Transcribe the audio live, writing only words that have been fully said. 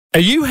Are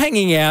you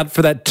hanging out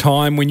for that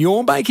time when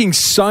you're making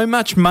so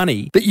much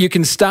money that you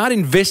can start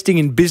investing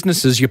in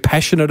businesses you're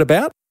passionate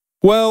about?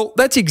 Well,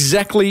 that's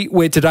exactly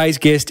where today's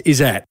guest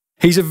is at.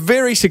 He's a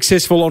very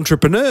successful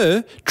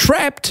entrepreneur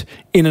trapped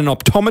in an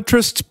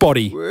optometrist's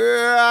body.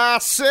 Well, I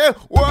said,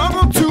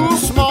 welcome to a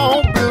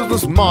small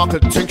business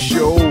marketing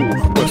show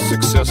where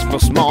successful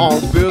small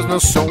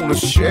business owners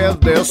share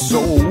their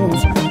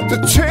souls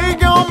to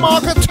take your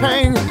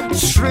marketing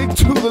straight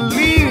to the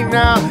lead.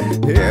 Now,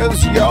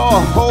 here's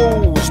your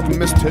host,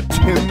 Mr.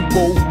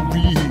 Timbo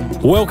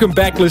Reed. Welcome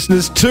back,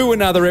 listeners, to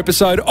another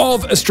episode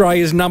of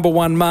Australia's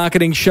 #1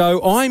 marketing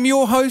show. I'm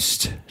your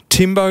host,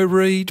 Timbo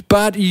Reed,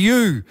 but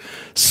you,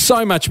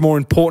 so much more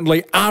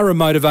importantly, are a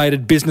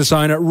motivated business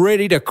owner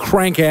ready to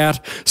crank out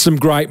some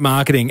great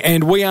marketing.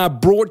 And we are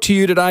brought to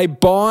you today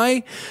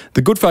by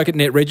the good folk at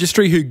Net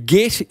Registry, who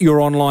get your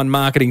online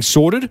marketing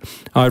sorted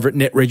over at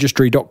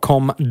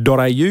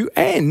netregistry.com.au.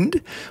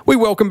 And we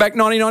welcome back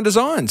 99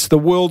 Designs, the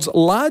world's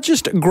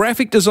largest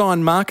graphic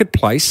design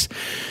marketplace,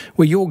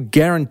 where you're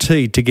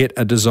guaranteed to get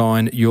a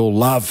design you'll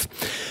love.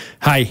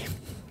 Hey,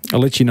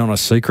 I'll let you know on a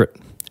secret.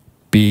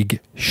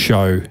 Big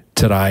show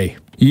today.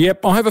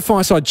 Yep, I have a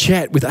fireside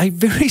chat with a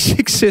very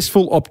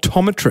successful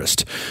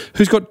optometrist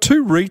who's got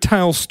 2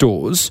 retail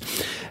stores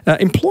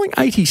employing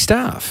 80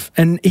 staff.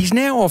 And he's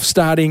now off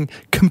starting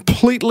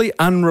completely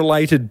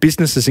unrelated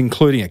businesses,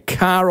 including a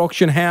car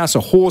auction house,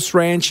 a horse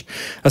ranch,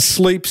 a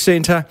sleep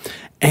centre,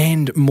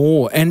 and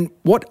more. And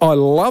what I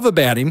love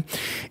about him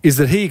is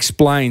that he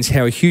explains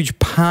how a huge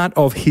part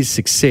of his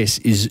success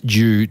is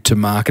due to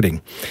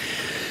marketing.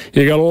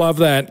 You got to love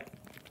that.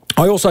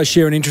 I also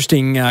share an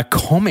interesting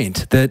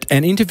comment that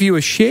an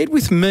interviewer shared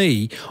with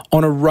me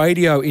on a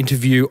radio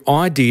interview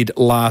I did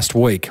last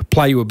week.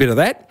 Play you a bit of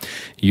that.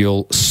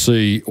 You'll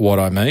see what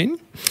I mean.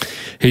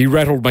 He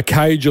rattled my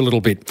cage a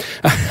little bit.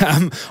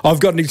 I've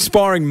got an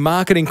inspiring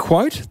marketing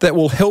quote that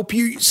will help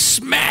you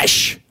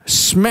smash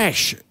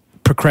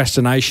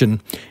procrastination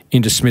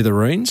into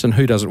smithereens, and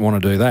who doesn't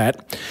want to do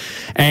that?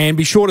 And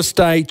be sure to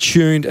stay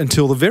tuned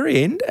until the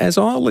very end, as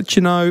I'll let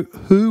you know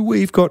who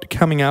we've got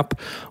coming up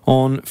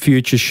on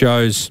future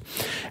shows.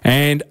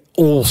 And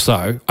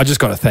also, I just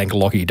got to thank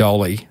Lockie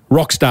Dolly,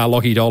 rockstar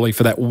Lockie Dolly,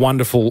 for that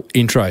wonderful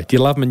intro. Do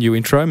you love my new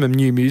intro, my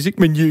new music,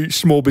 my new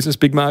small business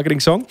big marketing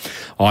song?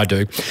 I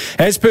do.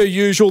 As per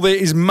usual, there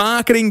is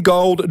marketing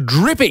gold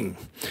dripping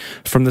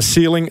from the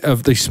ceiling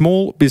of the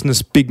Small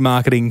Business Big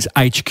Marketing's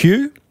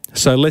HQ.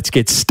 So let's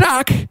get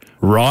stuck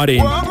right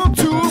in. Welcome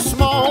to a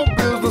small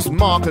business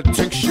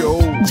marketing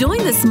show. Join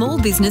the Small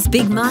Business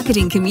Big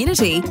Marketing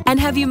community and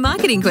have your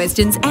marketing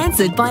questions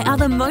answered by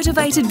other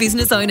motivated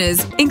business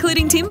owners,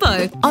 including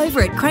Timbo,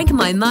 over at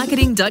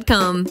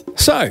crankmymarketing.com.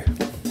 So,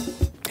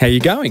 how you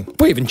going?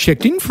 We haven't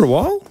checked in for a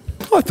while.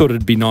 I thought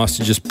it'd be nice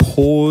to just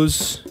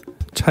pause,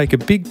 take a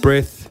big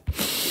breath,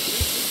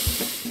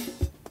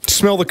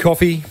 smell the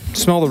coffee,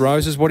 smell the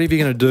roses, whatever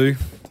you're going to do,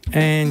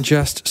 and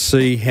just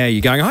see how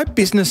you're going. I hope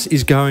business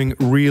is going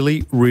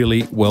really,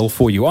 really well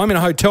for you. I'm in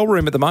a hotel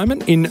room at the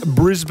moment in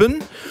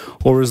Brisbane,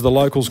 or as the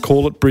locals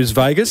call it, Bris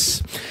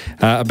Vegas,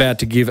 about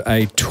to give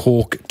a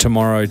talk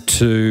tomorrow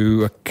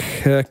to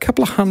a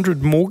couple of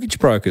hundred mortgage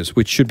brokers,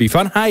 which should be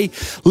fun. Hey,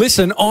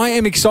 listen, I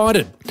am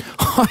excited.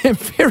 I am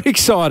very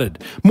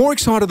excited. More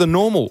excited than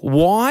normal.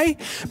 Why?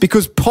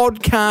 Because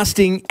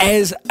podcasting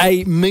as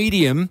a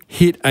medium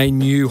hit a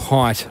new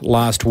height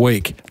last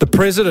week. The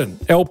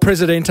president, El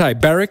Presidente,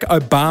 Barack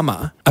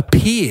Obama,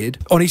 appeared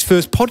on his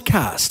first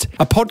podcast,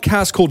 a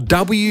podcast called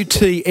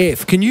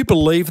WTF. Can you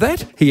believe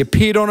that? He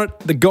appeared on it.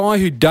 The guy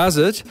who does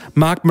it,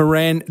 Mark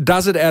Moran,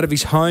 does it out of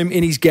his home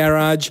in his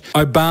garage.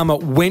 Obama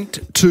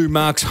went to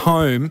Mark's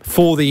home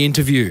for the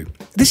interview.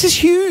 This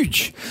is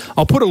huge.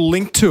 I'll put a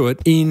link to it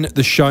in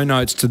the show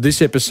notes to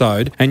this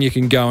episode and you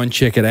can go and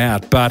check it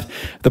out. But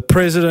the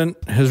president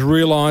has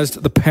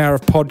realised the power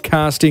of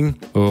podcasting.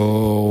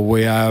 Oh,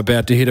 we are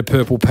about to hit a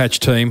purple patch,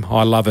 team.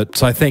 I love it.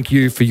 So thank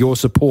you for your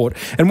support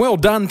and well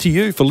done to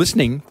you for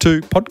listening to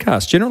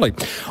podcasts generally.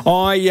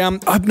 I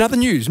have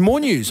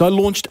more news. I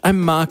launched a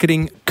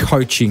marketing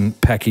coaching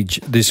package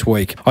this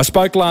week. I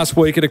spoke last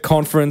week at a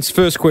conference.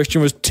 First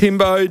question was,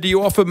 Timbo, do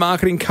you offer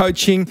marketing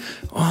coaching?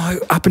 I,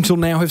 up until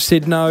now, have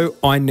said no.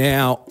 I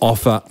now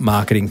offer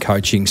marketing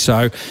coaching.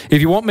 So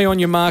if you want me on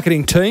your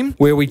marketing team,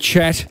 where we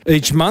chat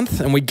each month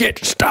and we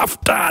get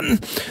stuff done,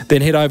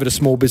 then head over to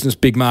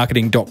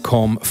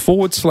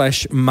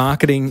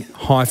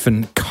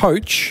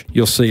smallbusinessbigmarketing.com/marketing-coach.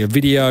 You'll see a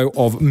video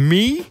of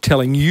me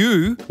telling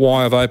you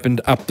why I've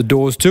opened up the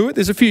doors to it.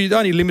 There's a few,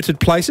 only limited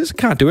places.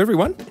 Can't do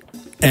everyone.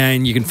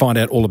 And you can find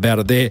out all about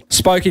it there.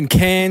 Spoke in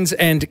Cairns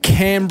and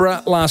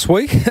Canberra last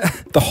week,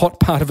 the hot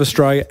part of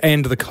Australia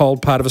and the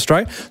cold part of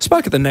Australia.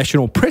 Spoke at the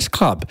National Press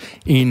Club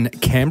in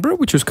Canberra,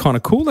 which was kind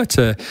of cool. That's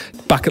a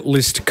bucket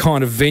list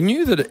kind of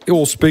venue that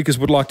all speakers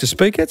would like to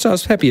speak at, so I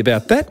was happy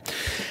about that.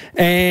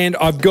 And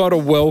I've got to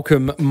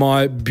welcome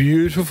my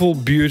beautiful,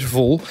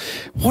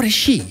 what is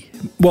she?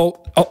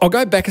 Well, I'll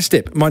go back a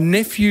step. My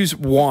nephew's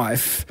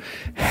wife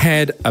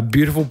had a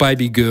beautiful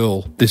baby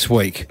girl this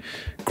week,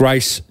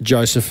 Grace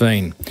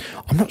Josephine.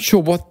 I'm not sure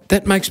what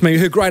that makes me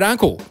her great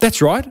uncle.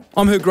 That's right,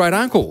 I'm her great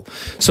uncle.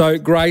 So,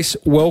 Grace,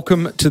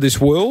 welcome to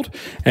this world.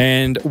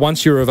 And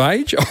once you're of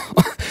age,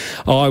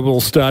 I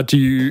will start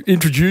to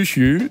introduce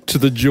you to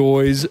the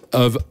joys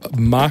of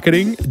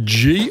marketing,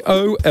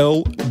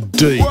 GOLD.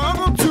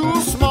 Welcome to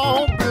a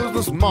small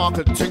business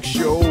marketing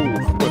show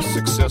where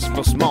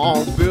successful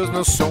small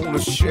business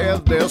owners share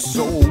their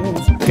souls.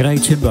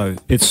 G'day Timbo,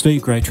 it's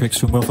Steve Graytrix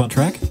from Wealth on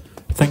Track.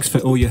 Thanks for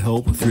all your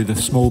help through the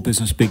Small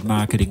Business Big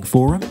Marketing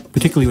Forum,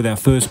 particularly with our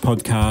first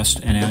podcast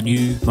and our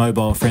new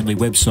mobile-friendly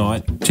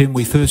website. Tim,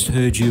 we first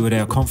heard you at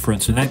our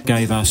conference and that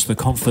gave us the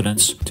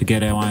confidence to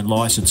get our own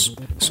licence.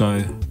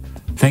 So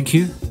thank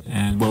you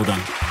and well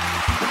done.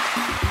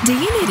 Do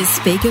you need a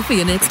speaker for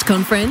your next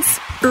conference?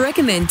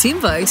 Recommend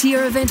Timbo to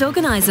your event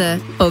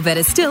organiser. Or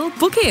better still,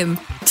 book him.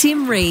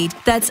 Tim Reid,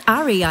 that's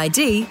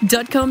reid.com.au.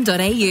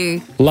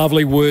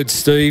 Lovely words,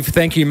 Steve.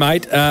 Thank you,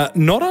 mate.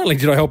 Not only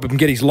did I help him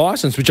get his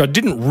licence, which I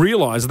didn't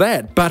realise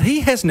that, but he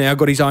has now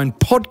got his own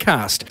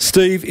podcast.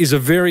 Steve is a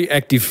very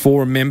active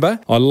forum member.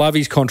 I love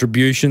his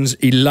contributions.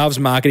 He loves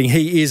marketing.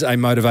 He is a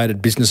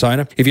motivated business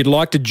owner. If you'd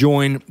like to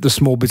join the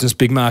Small Business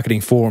Big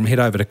Marketing Forum,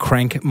 head over to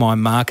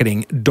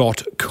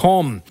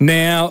crankmymarketing.com.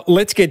 Now,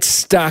 let's get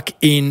stuck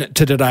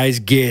into today's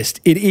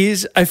guest. It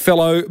is a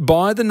fellow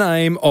by the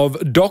name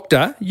of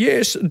Dr.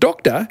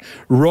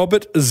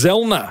 Robert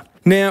Zoellner.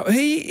 Now,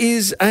 he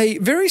is a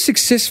very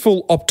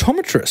successful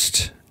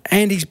optometrist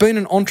and he's been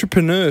an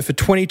entrepreneur for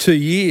 22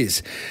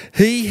 years.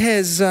 He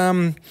has...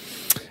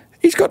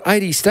 He's got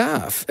 80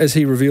 staff, as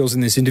he reveals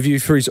in this interview,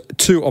 for his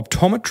 2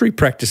 optometry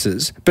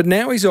practices, but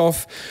now he's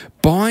off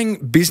buying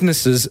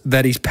businesses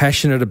that he's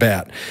passionate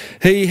about.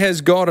 He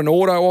has got an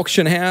auto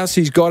auction house,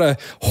 he's got a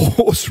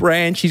horse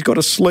ranch, he's got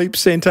a sleep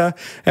centre,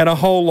 and a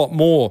whole lot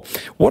more.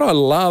 What I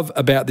love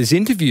about this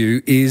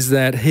interview is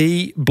that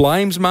he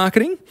blames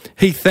marketing,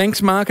 he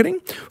thanks marketing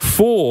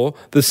for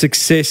the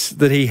success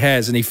that he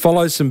has, and he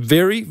follows some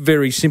very,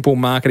 very simple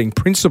marketing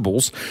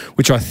principles,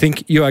 which I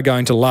think you are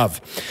going to love.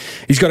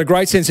 He's got a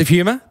great sense of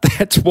humour.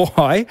 That's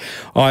why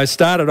I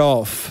started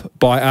off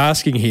by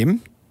asking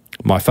him,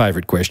 my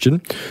favourite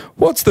question,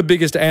 what's the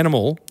biggest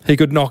animal he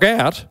could knock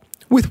out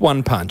with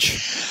one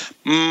punch?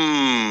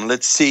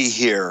 Let's see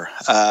here.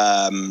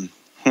 The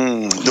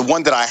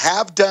one that I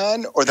have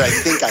done or that I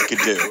think I could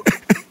do?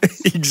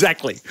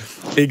 Exactly.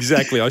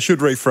 I should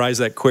rephrase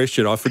that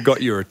question. I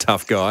forgot you're a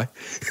tough guy.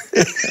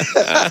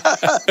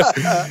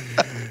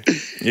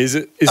 Is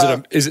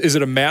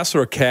it a mouse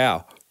or a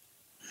cow?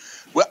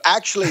 Well,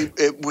 actually,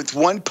 with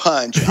one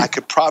punch, I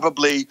could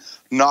probably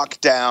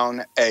knock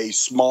down a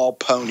small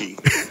pony.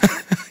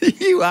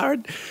 You are...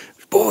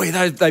 Boy,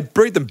 they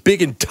breed them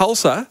big in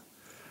Tulsa.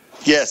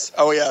 Yes.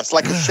 Oh, yeah. It's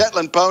like a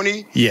Shetland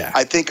pony. Yeah.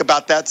 I think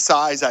about that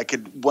size, I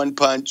could one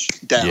punch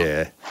down.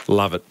 Yeah,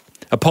 love it.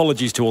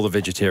 Apologies to all the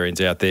vegetarians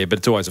out there, but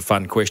it's always a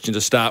fun question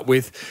to start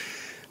with.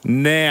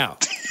 Now,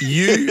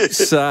 you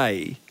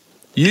say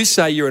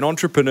you're an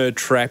entrepreneur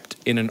trapped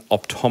in an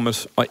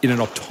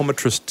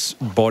optometrist's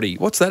body.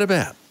 What's that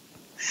about?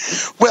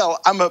 Well,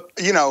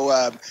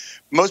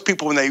 most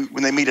people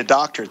when they meet a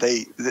doctor,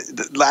 the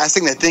last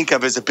thing they think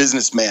of is a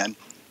businessman.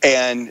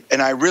 And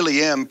I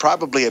really am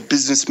probably a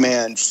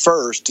businessman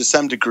first to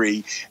some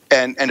degree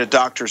and a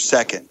doctor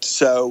second.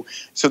 So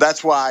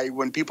that's why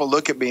when people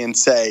look at me and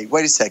say,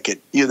 wait a second,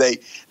 they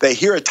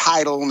hear a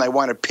title and they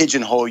want to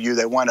pigeonhole you.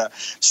 They want to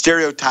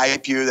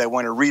stereotype you. They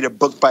want to read a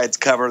book by its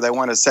cover. They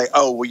want to say,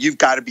 oh, well, you've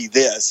got to be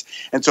this.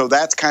 And so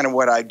that's kind of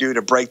what I do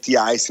to break the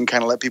ice and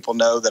kind of let people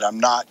know that I'm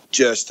not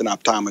just an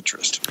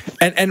optometrist.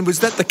 And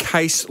was that the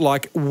case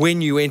like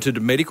when you entered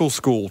medical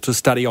school to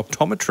study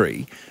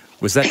optometry?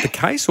 Was that the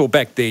case, or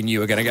back then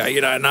you were going to go,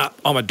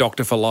 I'm a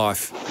doctor for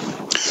life?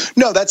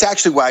 No, that's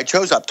actually why I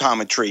chose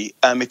optometry.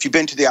 If you've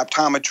been to the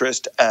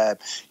optometrist,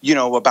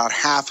 about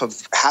half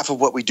of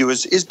what we do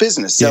is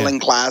business, selling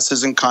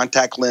glasses and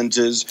contact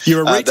lenses.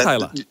 You're a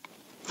retailer.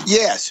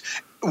 Yes.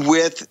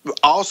 With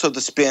also the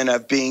spin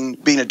of being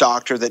a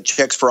doctor that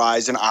checks for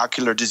eyes and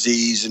ocular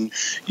disease and,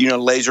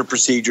 laser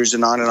procedures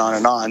and on and on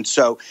and on.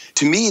 So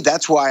to me,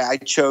 that's why I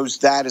chose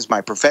that as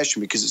my profession,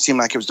 because it seemed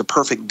like it was the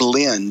perfect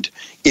blend,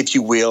 if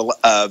you will,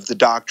 of the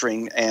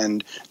doctoring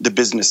and the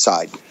business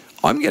side.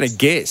 I'm going to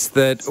guess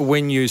that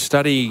when you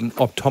study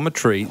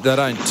optometry, they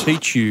don't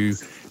teach you,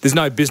 there's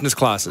no business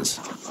classes.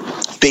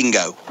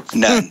 Bingo.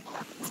 None.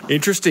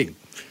 Interesting.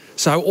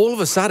 So all of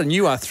a sudden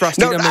you are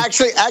thrust in. No,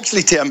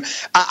 actually, Tim,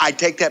 I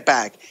take that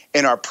back.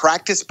 In our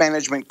practice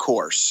management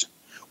course,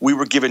 we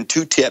were given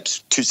 2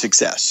 tips to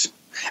success.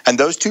 And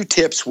those 2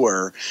 tips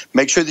were,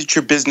 make sure that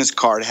your business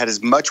card had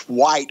as much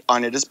white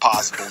on it as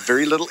possible,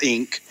 very little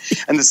ink.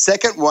 And the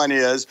second one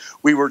is,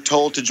 we were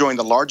told to join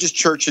the largest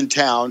church in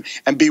town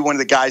and be one of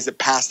the guys that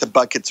passed the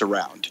buckets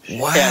around.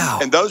 Wow.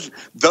 And those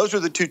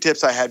were the 2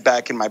 tips I had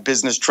back in my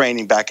business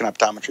training back in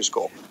optometry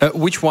school.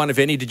 Which one, if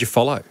any, did you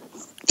follow?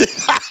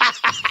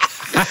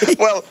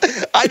 Well,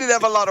 I didn't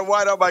have a lot of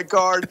white on my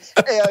card,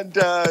 and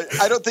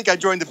I don't think I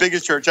joined the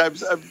biggest church. I'm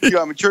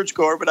a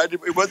churchgoer, but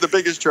it wasn't the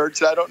biggest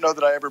church, and I don't know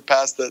that I ever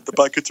passed the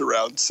buckets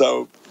around.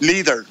 So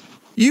neither.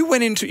 You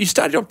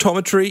studied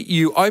optometry,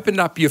 you opened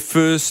up your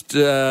first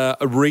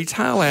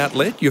retail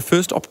outlet, your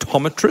first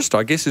optometrist,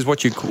 I guess is what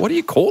do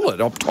you call it?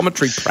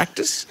 Optometry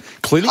practice?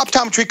 Clinic?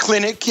 Optometry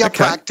clinic, yeah, okay.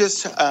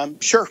 Practice,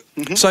 sure.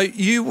 Mm-hmm. So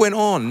you went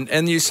on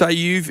and you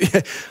say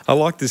I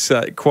like this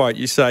quote,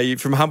 you say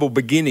from humble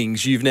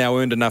beginnings, you've now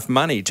earned enough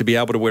money to be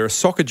able to wear a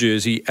soccer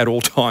jersey at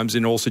all times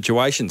in all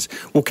situations.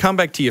 We'll come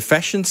back to your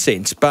fashion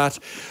sense, but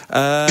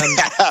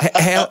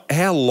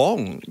how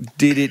long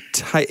did it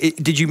take?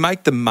 Did you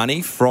make the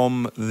money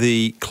from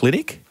the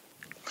clinic?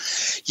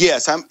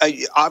 Yes,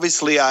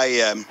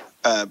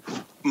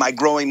 my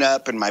growing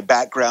up and my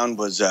background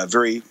was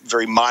very,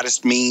 very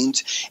modest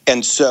means.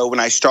 And so when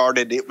I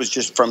started, it was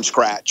just from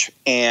scratch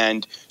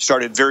and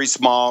started very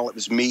small. It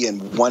was me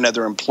and one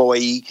other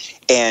employee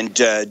and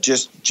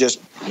just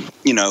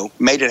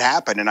made it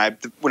happen. And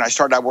when I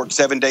started, I worked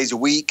 7 days a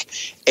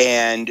week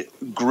and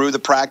grew the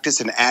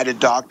practice and added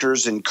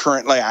doctors. And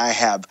currently I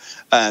have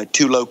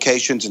 2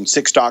 locations and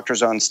 6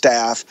 doctors on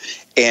staff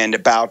and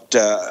about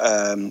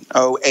 80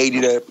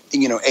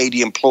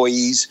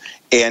 employees.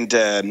 And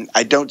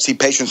I don't see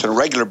patients on a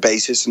regular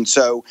basis. And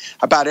so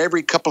about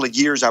every couple of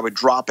years, I would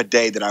drop a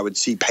day that I would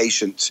see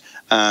patients.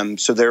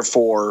 So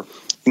therefore,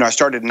 I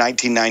started in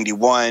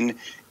 1991.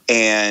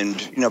 And,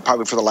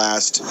 probably for the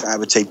last, I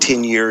would say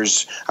 10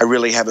 years, I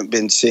really haven't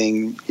been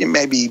seeing,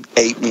 maybe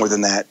 8 more than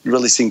that,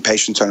 really seeing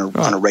patients on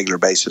a regular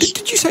basis.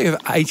 Did you say you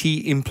have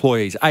 80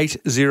 employees, 80?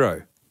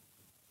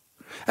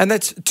 And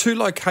that's 2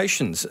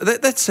 locations.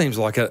 That seems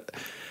like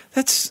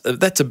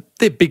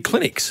they're big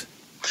clinics.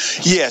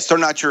 Yes, they're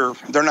not your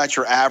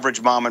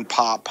average mom and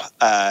pop,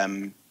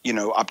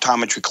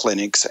 optometry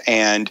clinics,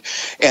 and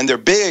they're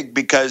big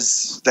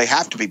because they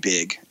have to be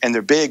big, and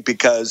they're big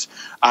because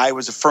I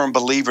was a firm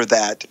believer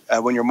that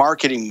when your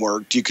marketing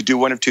worked, you could do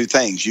one of 2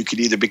 things. You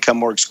could either become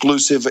more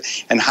exclusive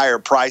and higher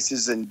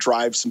prices and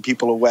drive some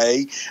people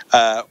away,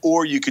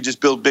 or you could just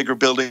build bigger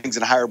buildings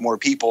and hire more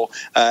people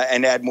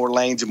and add more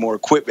lanes and more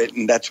equipment,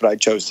 and that's what I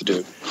chose to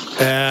do.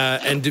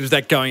 And was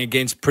that going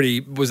against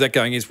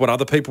what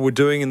other people were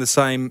doing in the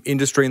same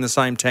industry in the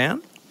same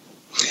town?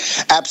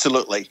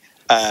 Absolutely.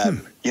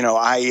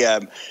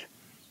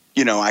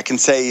 I can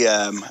say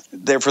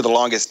there for the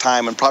longest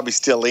time, and probably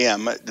still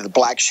am, the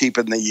black sheep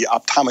in the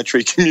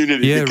optometry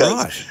community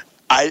because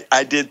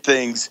I did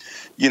things,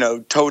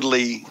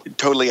 totally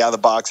out of the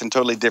box and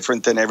totally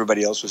different than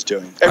everybody else was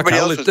doing. Everybody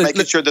else was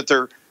making sure that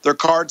their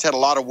cards had a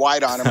lot of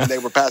white on them and they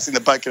were passing the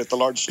bucket at the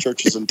largest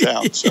churches in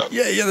town. So.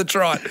 Yeah, that's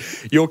right.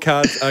 Your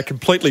cards are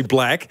completely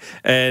black,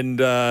 and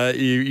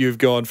you've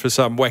gone for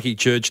some wacky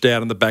church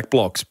down in the back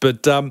blocks.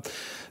 But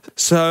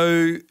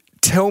so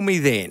tell me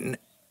then,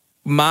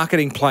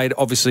 marketing played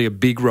obviously a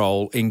big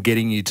role in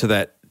getting you to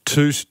that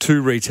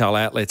two retail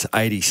outlets,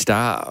 80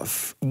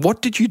 staff.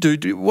 What did you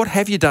do? What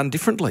have you done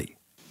differently?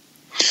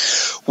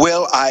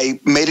 Well, I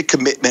made a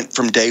commitment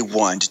from day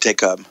one to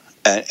take an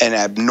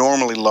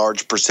abnormally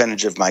large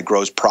percentage of my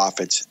gross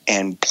profits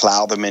and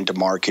plow them into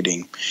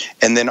marketing.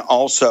 And then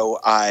also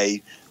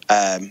I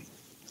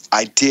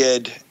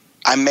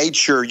made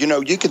sure,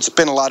 you could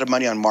spend a lot of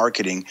money on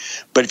marketing,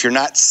 but if you're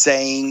not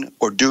saying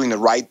or doing the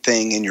right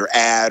thing in your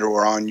ad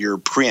or on your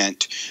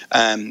print,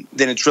 then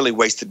it's really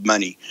wasted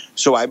money.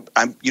 So I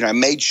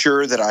made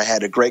sure that I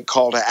had a great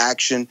call to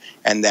action,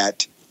 and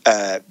that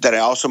I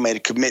also made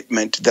a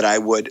commitment that I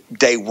would,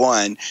 day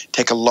one,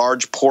 take a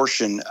large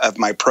portion of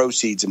my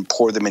proceeds and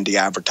pour them into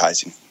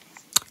advertising.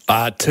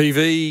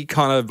 TV,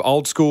 kind of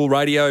old school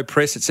radio,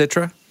 press,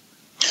 etc.?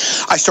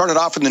 I started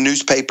off in the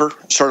newspaper,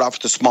 started off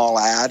with a small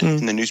ad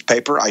in the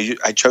newspaper. I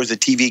chose the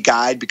TV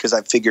guide because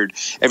I figured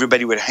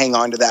everybody would hang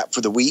on to that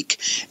for the week.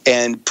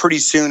 And pretty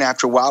soon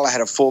after a while, I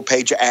had a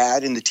full-page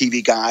ad in the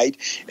TV guide.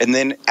 And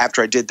then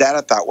after I did that,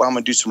 I thought, well, I'm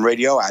going to do some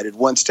radio. I added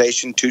 1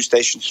 station, 2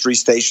 stations, 3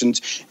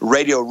 stations.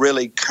 Radio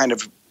really kind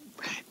of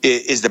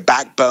is the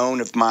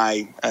backbone of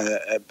my,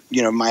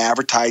 my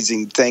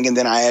advertising thing. And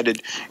then a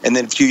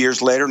few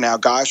years later, now,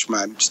 gosh,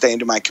 I'm staying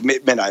to my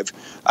commitment. I've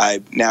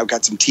now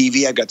got some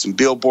TV. I've got some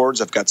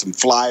billboards. I've got some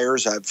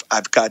flyers.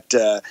 I've got,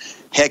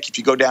 heck, if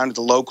you go down to the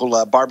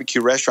local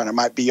barbecue restaurant, it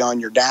might be on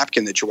your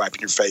napkin that you're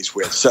wiping your face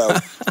with. So,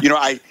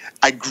 I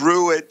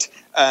grew it,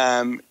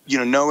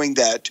 knowing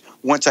that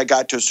once I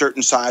got to a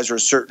certain size or a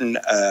certain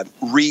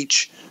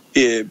reach,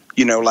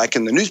 like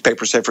in the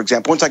newspaper, say, for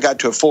example, once I got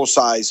to a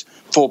full-size,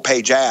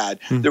 full-page ad,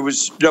 there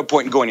was no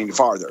point in going any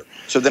farther.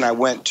 So then I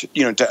went,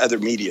 to other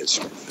medias.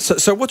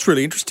 So what's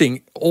really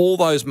interesting, all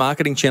those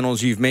marketing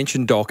channels you've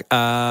mentioned, Doc,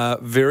 are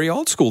very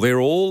old school. They're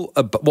all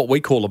what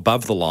we call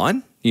above the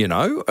line,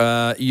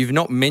 You've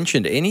not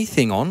mentioned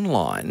anything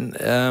online.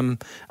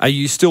 Are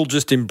you still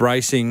just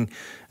embracing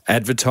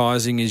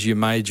advertising as your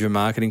major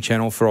marketing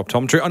channel for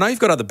optometry? I know you've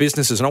got other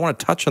businesses, and I want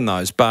to touch on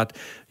those, but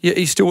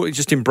you're still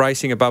just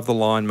embracing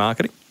above-the-line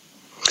marketing?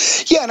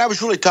 Yeah, and I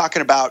was really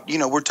talking about,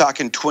 we're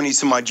talking 20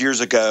 some odd years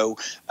ago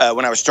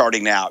when I was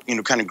starting out,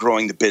 kind of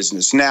growing the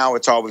business. Now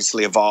it's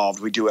obviously evolved.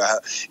 We do,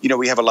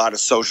 we have a lot of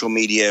social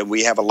media.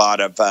 We have a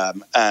lot of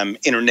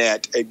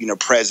internet,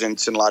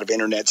 presence and a lot of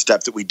internet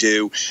stuff that we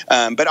do.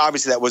 But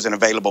obviously that wasn't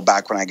available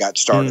back when I got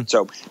started.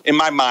 So in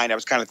my mind, I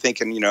was kind of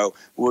thinking,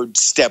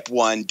 step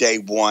one, day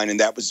one, and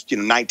that was,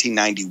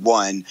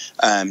 1991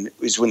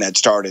 is when that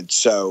started.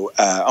 So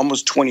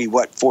almost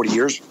 24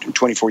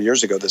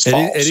 years ago this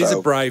fall. It is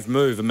a brave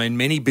move. I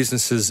mean, many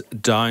businesses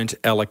don't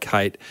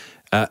allocate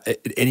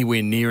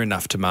anywhere near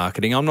enough to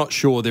marketing. I'm not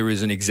sure there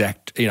is an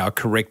exact,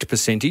 correct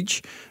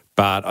percentage,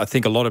 but I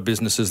think a lot of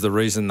businesses, the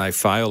reason they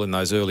fail in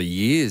those early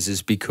years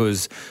is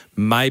because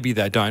maybe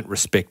they don't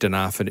respect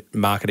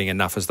marketing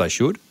enough as they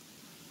should.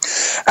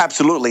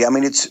 Absolutely. I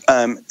mean, it's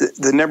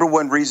the number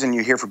one reason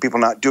you hear for people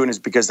not doing it is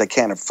because they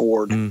can't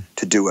afford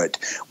to do it.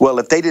 Well,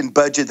 if they didn't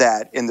budget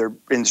that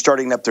in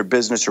starting up their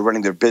business or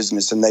running their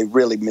business, and they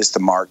really missed the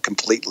mark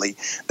completely,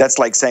 that's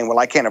like saying, well,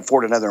 I can't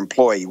afford another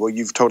employee. Well,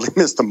 you've totally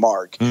missed the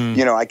mark.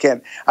 I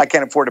can't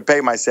afford to pay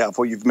myself.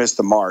 Well, you've missed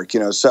the mark.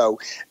 So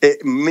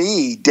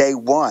day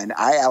one,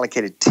 I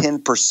allocated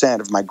 10%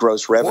 of my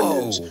gross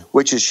revenues,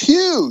 which is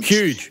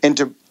huge.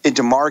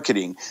 Into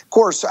marketing. Of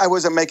course, I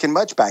wasn't making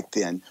much back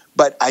then,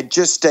 but I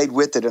just stayed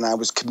with it and I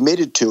was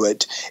committed to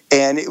it.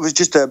 And it was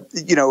just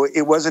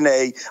it wasn't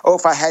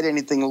if I had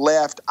anything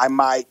left, I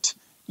might,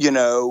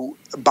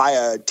 buy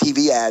a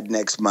TV ad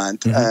next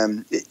month.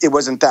 It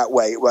wasn't that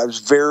way. I was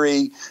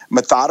very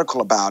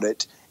methodical about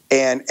it.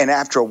 And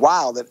after a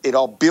while, that it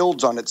all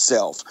builds on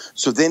itself.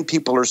 So then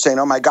people are saying,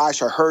 oh, my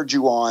gosh, I heard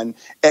you on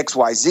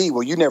XYZ.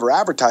 Well, you never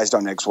advertised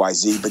on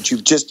XYZ, but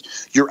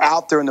you're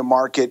out there in the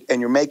market and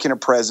you're making a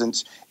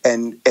presence,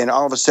 and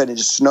all of a sudden it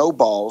just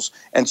snowballs.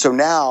 And so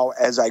now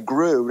as I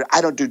grew, I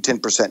don't do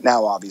 10%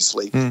 now,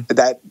 obviously.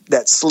 That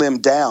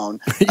slimmed down.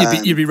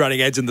 You'd be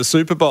running ads in the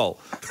Super Bowl.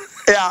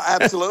 Yeah,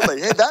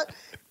 absolutely. Hey,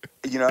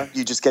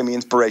 you just gave me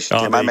inspiration,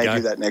 Tim. I may do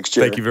that next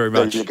year. Thank you very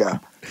much.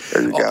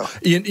 There you go.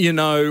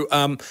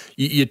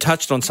 You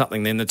touched on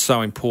something then that's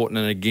so important,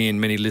 and again,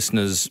 many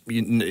listeners,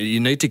 you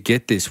need to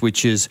get this,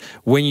 which is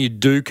when you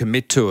do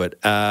commit to it,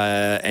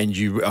 and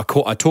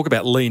I talk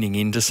about leaning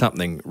into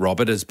something,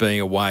 Robert, as being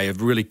a way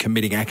of really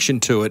committing action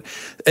to it,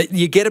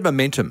 you get a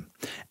momentum.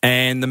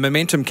 And the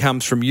momentum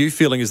comes from you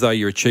feeling as though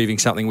you're achieving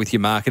something with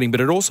your marketing,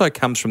 but it also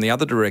comes from the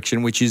other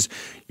direction, which is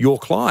your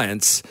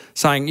clients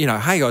saying,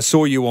 hey, I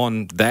saw you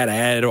on that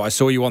ad, or I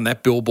saw you on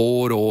that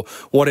billboard, or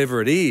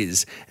whatever it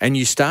is, and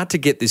you start to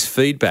get this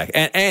feedback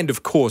and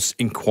of course,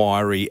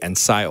 inquiry and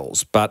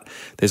sales. But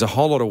there's a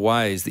whole lot of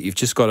ways that you've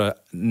just got to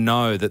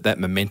know that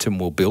momentum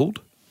will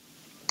build.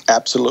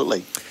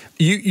 Absolutely.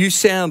 You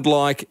sound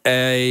like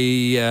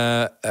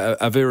a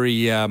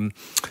very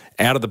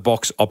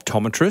out-of-the-box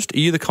optometrist. Are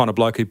you the kind of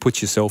bloke who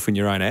puts yourself in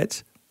your own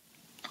ads?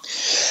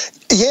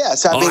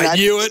 Yes. I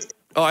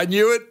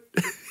knew it.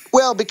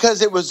 Well,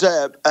 because it was,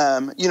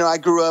 I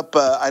grew up,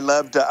 I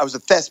was a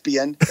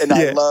thespian, and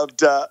I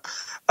loved,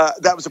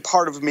 that was a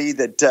part of me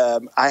that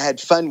I had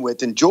fun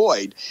with,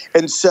 enjoyed.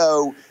 And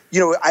so,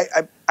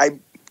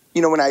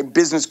 when I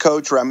business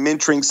coach or I'm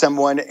mentoring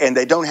someone and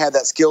they don't have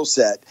that skill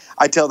set,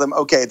 I tell them,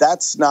 okay,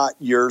 that's not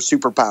your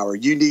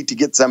superpower. You need to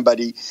get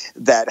somebody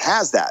that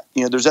has that.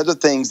 There's other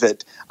things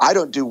that I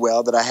don't do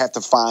well that I have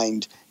to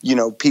find,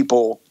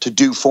 people to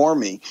do for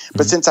me.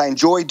 But since I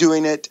enjoy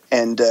doing it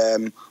and,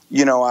 I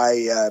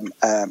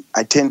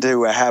tend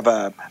to have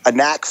a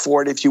knack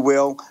for it, if you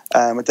will,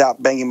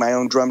 without banging my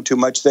own drum too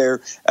much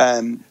there.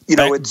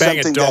 It's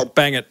something that...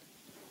 Bang it.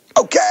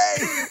 Okay.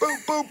 Boom,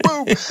 boom,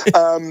 boom.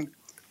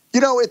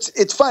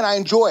 It's fun. I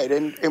enjoy it.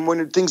 And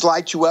when things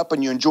light you up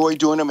and you enjoy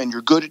doing them and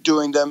you're good at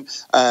doing them,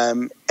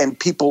 and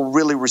people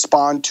really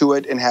respond to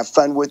it and have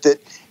fun with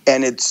it,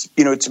 and it's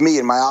me,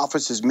 and my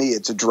office is me.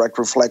 It's a direct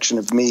reflection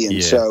of me.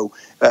 And so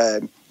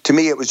to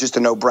me, it was just a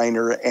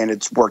no-brainer, and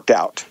it's worked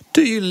out.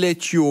 Do you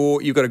let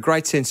you've got a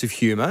great sense of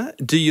humour,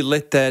 do you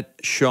let that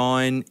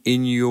shine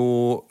in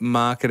your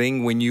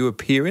marketing when you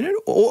appear in it?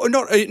 Or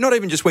not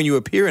even just when you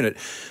appear in it,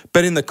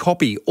 but in the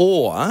copy?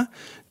 Or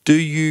do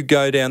you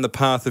go down the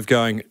path of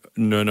going,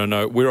 no,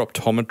 we're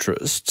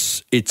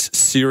optometrists, it's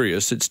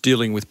serious, it's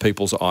dealing with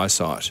people's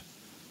eyesight?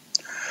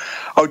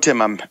 Oh,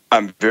 Tim, I'm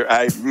very,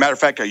 matter of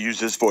fact, I use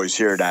this voice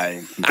here, and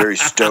I'm very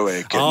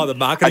stoic. The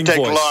marketing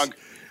voice.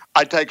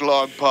 I take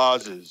long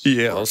pauses.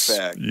 Yes.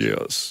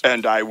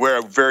 And I wear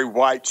a very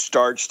white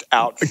starched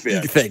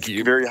outfit. Thank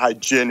you. Very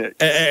hygienic.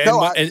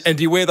 And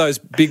do you wear those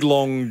big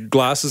long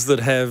glasses that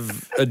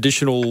have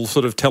additional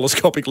sort of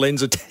telescopic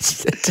lens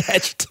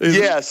attached to them?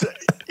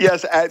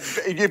 Yes.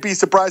 You'd be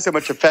surprised how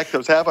much effect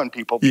those have on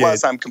people.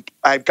 Plus,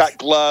 I've got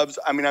gloves.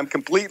 I mean, I'm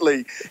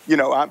completely,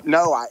 of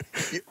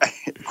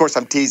course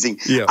I'm teasing.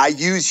 Yeah. I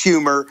use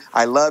humor.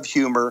 I love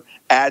humor.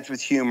 Ads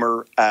with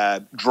humor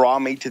draw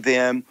me to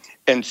them.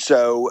 And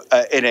so,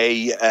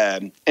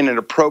 in an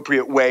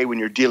appropriate way, when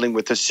you're dealing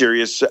with the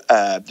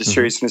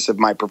seriousness of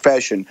my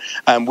profession,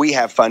 we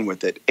have fun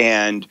with it.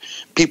 And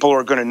people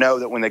are going to know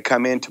that when they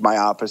come into my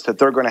office, that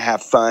they're going to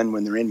have fun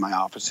when they're in my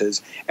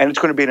offices, and it's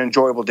going to be an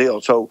enjoyable deal.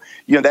 So,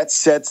 that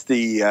sets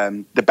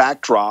the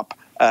backdrop.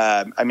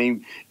 I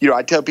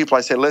tell people,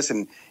 I say,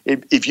 listen,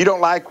 if you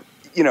don't like,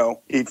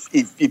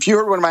 if you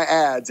heard one of my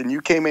ads and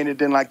you came in and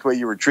didn't like the way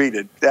you were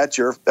treated, that's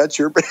your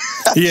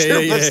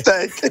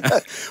mistake.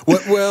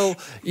 Well,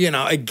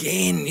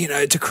 again,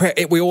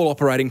 we all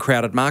operate in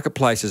crowded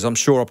marketplaces. I'm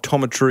sure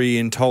optometry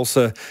in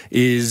Tulsa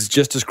is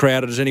just as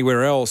crowded as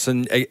anywhere else,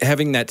 and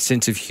having that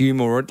sense of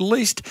humour, or at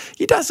least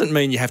it doesn't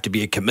mean you have to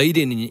be a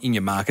comedian in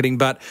your marketing,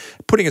 but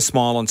putting a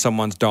smile on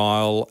someone's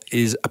dial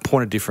is a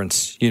point of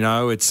difference.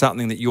 It's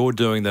something that you're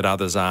doing that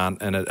others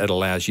aren't, and it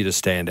allows you to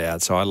stand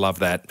out. So I love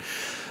that.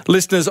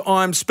 Listeners,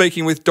 I'm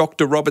speaking with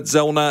Dr. Robert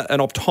Zoellner,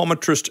 an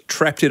optometrist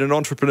trapped in an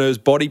entrepreneur's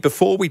body.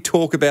 Before we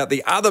talk about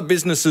the other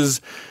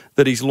businesses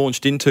that he's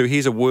launched into,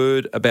 here's a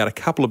word about a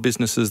couple of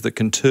businesses that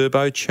can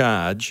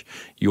turbocharge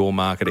your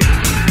marketing.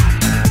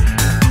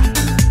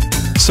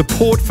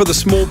 Support for the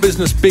Small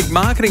Business Big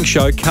Marketing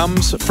Show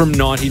comes from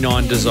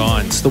 99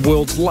 Designs, the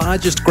world's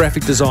largest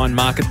graphic design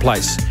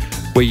marketplace,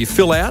 where you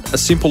fill out a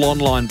simple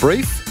online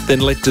brief, then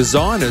let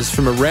designers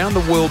from around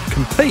the world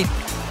compete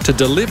to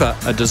deliver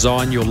a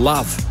design you'll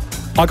love.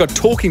 I got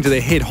talking to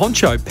their head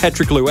honcho,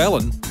 Patrick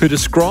Llewellyn, who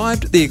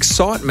described the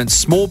excitement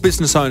small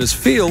business owners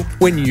feel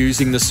when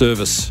using the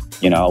service.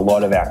 A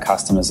lot of our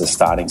customers are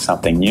starting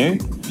something new,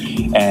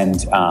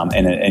 and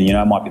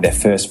it might be their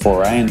first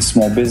foray in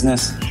small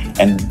business,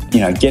 and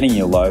getting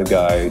your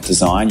logo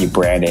design, your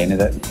brand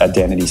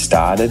identity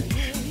started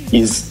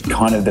is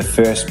kind of the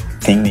first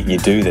thing that you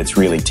do that's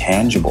really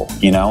tangible,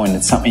 and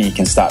it's something you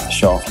can start to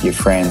show off to your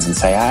friends and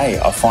say, hey,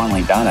 I've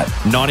finally done it.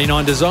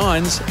 99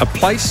 Designs, a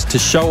place to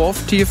show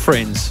off to your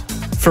friends.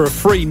 For a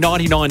free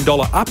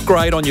 $99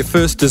 upgrade on your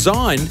first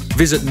design,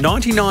 visit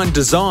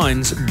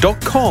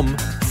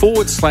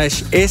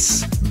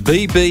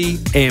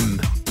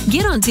 99designs.com/SBBM.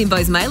 Get on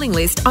Timbo's mailing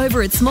list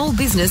over at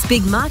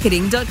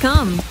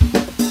smallbusinessbigmarketing.com.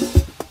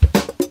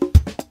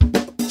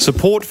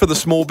 Support for the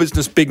Small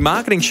Business Big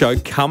Marketing Show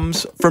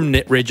comes from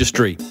Net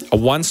Registry, a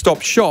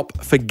one-stop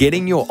shop for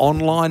getting your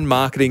online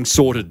marketing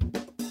sorted.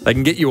 They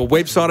can get you a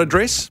website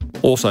address,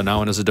 also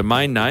known as a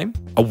domain name,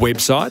 a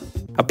website,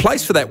 a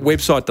place for that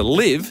website to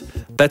live,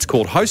 that's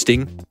called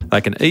hosting. They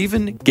can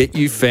even get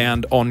you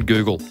found on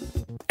Google.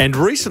 And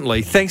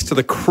recently, thanks to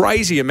the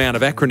crazy amount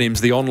of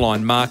acronyms the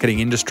online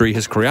marketing industry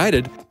has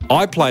created,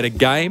 I played a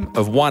game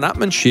of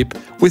one-upmanship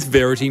with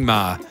Verity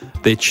Ma,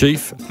 their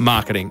Chief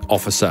Marketing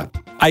Officer,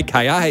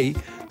 aka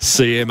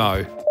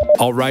CMO.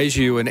 I'll raise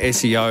you an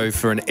SEO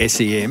for an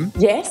SEM.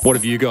 Yes. What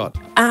have you got?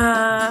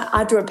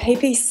 I do a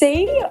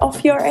PPC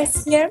off your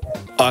SEM.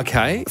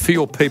 Okay. For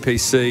your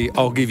PPC,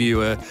 I'll give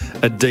you a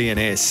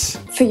DNS.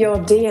 For your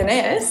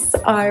DNS,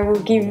 I will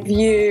give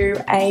you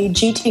a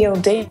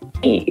GTLD.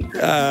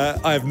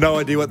 I have no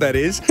idea what that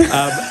is.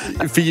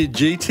 For your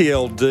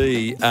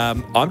GTLD,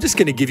 I'm just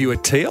going to give you a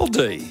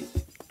TLD.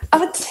 A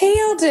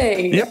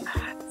TLD? Yep.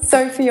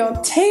 So for your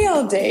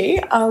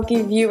TLD, I'll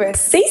give you a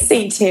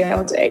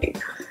CCTLD.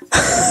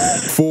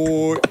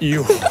 For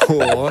your...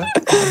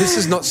 this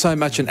is not so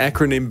much an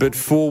acronym, but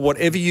for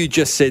whatever you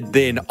just said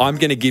then, I'm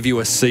going to give you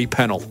a C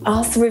panel.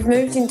 Oh, so we've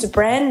moved into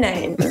brand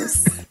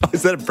names.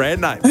 Is that a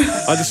brand name?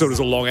 I just thought it was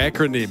a long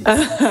acronym.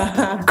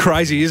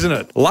 Crazy, isn't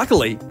it?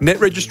 Luckily, Net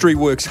Registry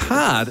works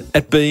hard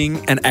at being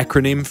an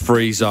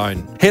acronym-free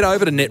zone. Head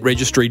over to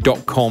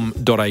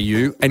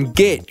netregistry.com.au and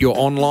get your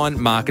online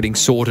marketing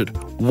sorted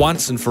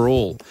once and for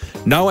all.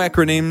 No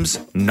acronyms,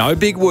 no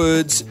big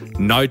words,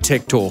 no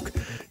tech talk.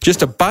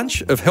 Just a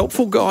bunch of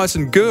helpful guys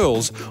and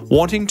girls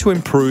wanting to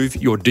improve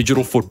your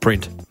digital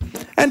footprint.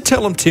 And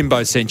tell them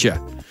Timbo sent you.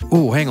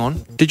 Oh, hang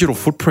on. Digital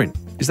footprint.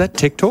 Is that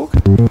tech talk?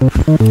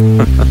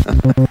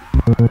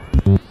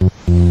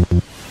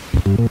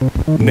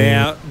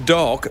 Now,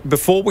 Doc,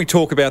 before we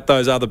talk about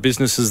those other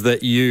businesses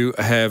that you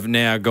have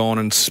now gone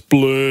and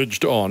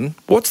splurged on,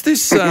 what's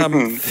this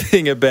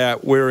thing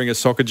about wearing a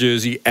soccer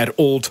jersey at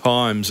all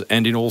times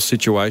and in all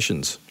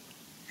situations?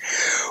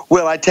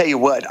 Well, I tell you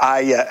what,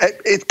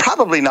 it's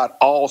probably not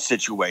all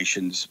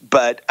situations,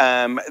 but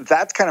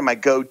that's kind of my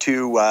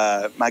go-to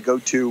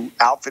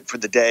outfit for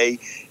the day.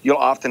 You'll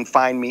often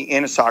find me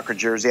in a soccer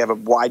jersey. I have a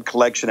wide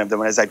collection of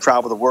them, and as I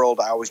travel the world,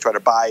 I always try to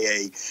buy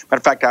a. Matter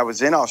of fact, I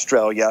was in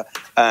Australia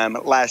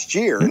last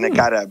year, and I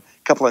got a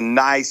couple of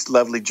nice,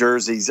 lovely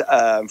jerseys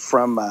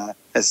from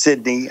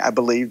Sydney, I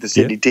believe, the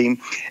Sydney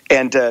team.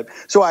 And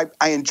so I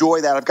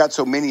enjoy that. I've got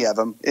so many of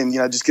them, and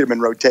I just get them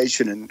in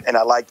rotation. And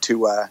I like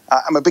to.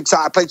 I'm a big.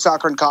 I played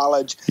soccer in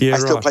college. I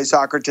still play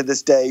soccer to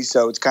this day,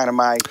 so it's kind of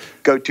my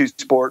go-to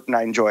sport, and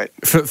I enjoy it.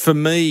 For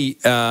me,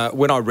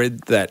 when I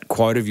read that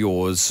quote of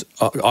yours,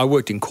 I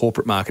worked in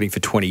corporate marketing for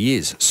 20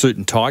 years, suit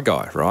and tie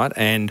guy, right?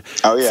 And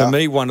for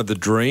me, one of the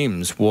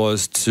dreams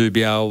was to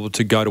be able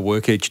to go to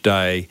work each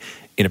day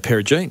in a pair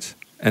of jeans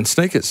and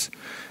sneakers.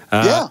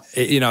 When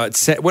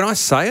I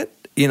say it,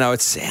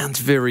 it sounds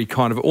very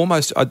kind of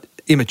almost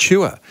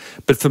immature.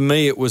 But for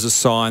me, it was a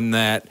sign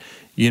that,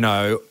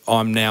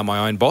 I'm now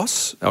my own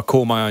boss. I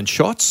call my own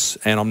shots,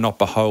 and I'm not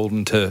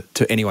beholden to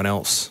anyone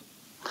else.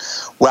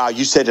 Wow,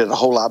 you said it a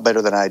whole lot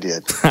better than I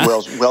did.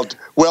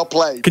 Well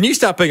played. Can you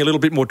start being a little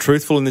bit more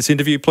truthful in this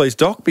interview, please,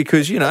 Doc?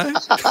 Because,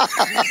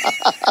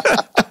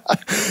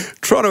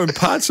 trying to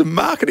impart some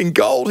marketing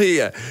gold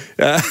here.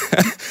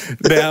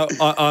 Now,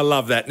 I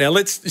love that. Now,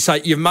 let's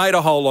say you've made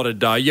a whole lot of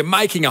dough. You're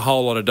making a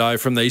whole lot of dough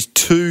from these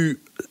 2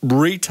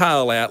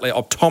 retail outlet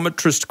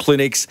optometrist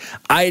clinics,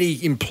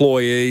 80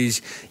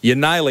 employees. You're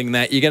nailing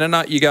that. You're going to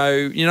know. You go,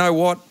 you know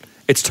what?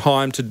 It's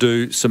time to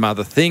do some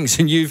other things.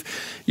 And you've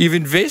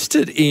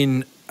invested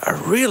in a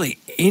really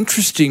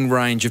interesting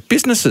range of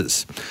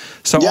businesses.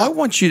 So I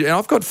want you to, and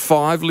I've got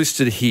 5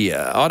 listed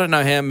here. I don't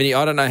know how many,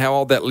 I don't know how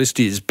old that list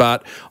is,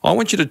 but I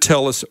want you to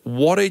tell us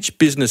what each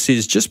business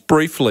is just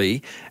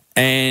briefly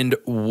and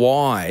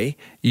why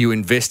you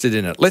invested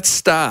in it. Let's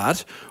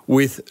start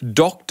with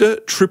Dr.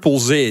 Triple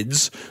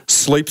Z's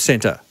Sleep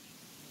Centre.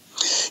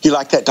 You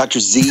like that? Dr.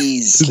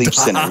 Z's Sleep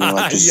Center.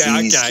 Like the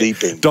Z's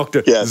sleeping.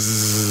 Dr. Yes.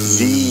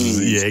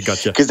 Z's. Yeah,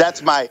 gotcha. Because that's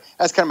kind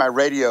of my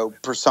radio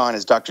persona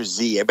is Dr.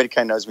 Z. Everybody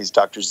kind of knows me as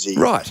Dr. Z.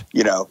 Right.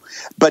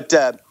 But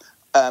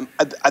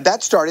that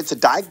started, it's a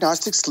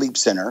diagnostic sleep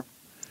center.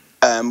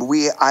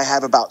 I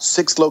have about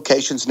 6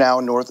 locations now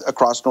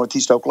across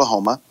Northeast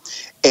Oklahoma.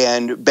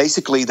 And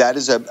basically that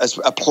is a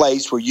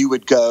place where you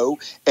would go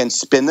and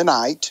spend the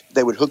night.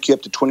 They would hook you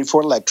up to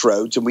 24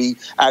 electrodes, and we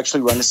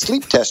actually run a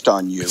sleep test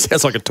on you.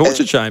 Sounds like a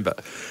torture chamber.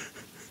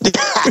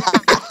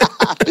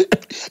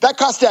 That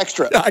cost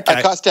extra. Okay.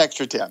 That cost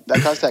extra, Tim.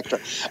 That cost extra.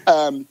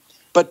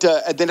 But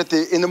then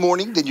in the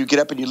morning, then you get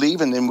up and you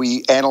leave, and then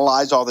we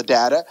analyze all the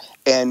data,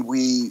 and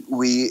we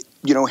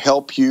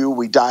help you.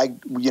 We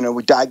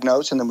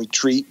diagnose, and then we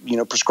treat,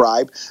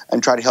 prescribe,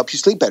 and try to help you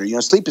sleep better.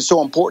 Sleep is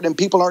so important, and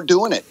people aren't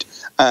doing it.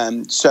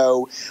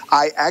 So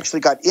I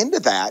actually got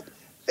into that.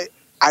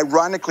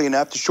 Ironically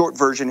enough, the short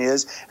version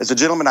is, as a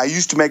gentleman I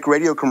used to make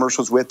radio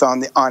commercials with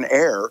on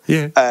air,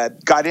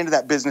 got into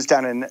that business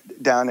down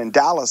in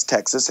Dallas,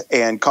 Texas,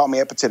 and called me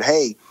up and said,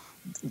 "Hey,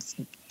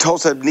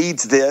 Tulsa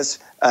needs this.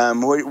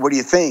 What do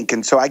you think?"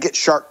 And so I get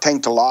Shark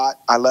Tanked a lot.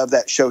 I love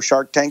that show,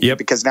 Shark Tank,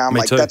 because now I'm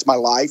like, that's my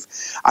life.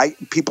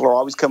 People are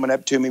always coming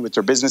up to me with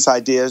their business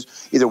ideas,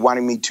 either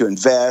wanting me to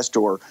invest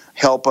or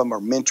help them or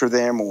mentor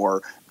them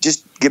or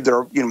just give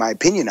their my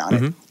opinion on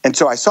it. And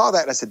so I saw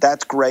that and I said,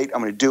 that's great. I'm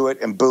going to do it.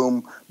 And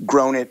boom,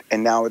 grown it.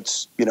 And now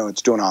it's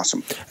doing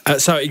awesome.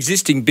 So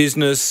existing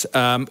business,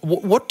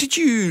 what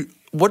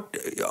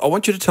I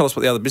want you to tell us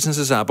what the other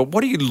businesses are, but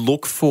what do you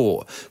look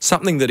for?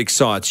 Something that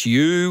excites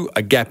you,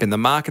 a gap in the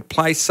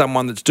marketplace,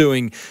 someone that's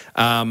doing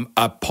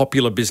a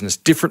popular business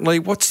differently.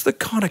 What's the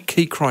kind of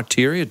key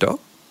criteria,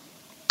 Doc?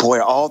 Boy,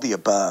 all the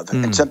above,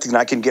 and something that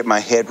I can get my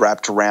head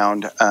wrapped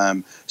around,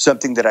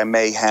 something that I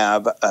may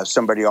have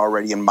somebody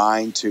already in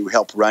mind to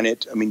help run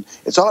it. I mean,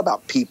 it's all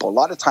about people. A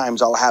lot of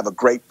times I'll have a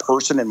great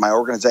person in my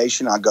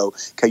organization. I'll go,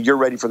 okay, you're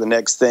ready for the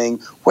next thing.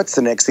 What's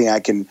the next thing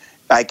I can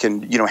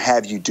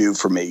have you do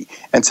for me?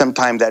 And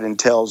sometimes that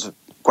entails,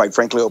 quite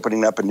frankly,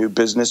 opening up a new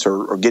business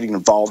or getting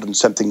involved in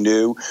something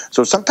new.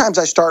 So sometimes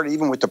I start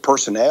even with the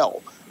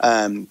personnel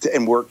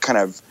and work kind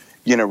of,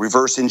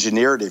 reverse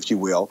engineered, if you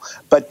will.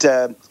 But,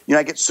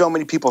 I get so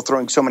many people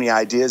throwing so many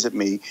ideas at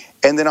me.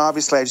 And then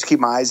obviously I just keep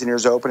my eyes and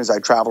ears open as I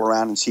travel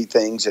around and see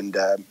things and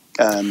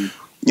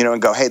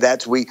and go, hey,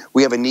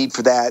 we have a need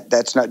for that.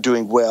 That's not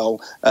doing well,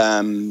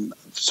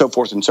 so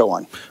forth and so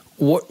on.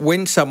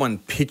 When someone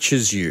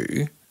pitches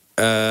you,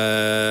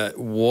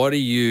 what are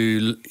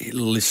you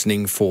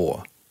listening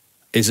for?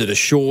 Is it a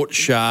short,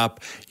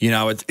 sharp,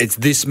 it's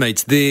this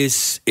meets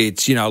this,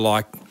 it's,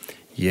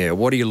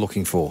 what are you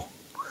looking for?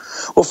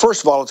 Well,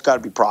 first of all, it's got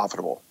to be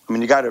profitable. I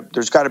mean,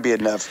 there's got to be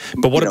enough.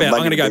 But what about, I'm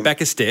going to go back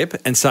a step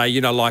and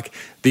say, like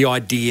the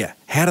idea.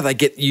 How do they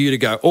get you to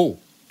go, oh,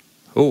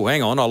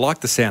 hang on, I like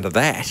the sound of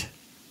that?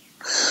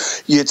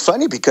 Yeah, it's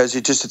funny because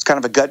it's kind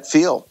of a gut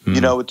feel.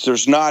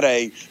 There's not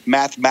a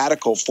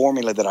mathematical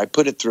formula that I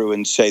put it through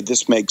and say,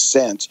 this makes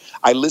sense.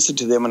 I listen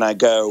to them and I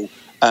go,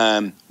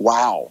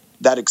 wow,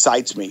 that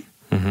excites me.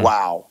 Mm-hmm.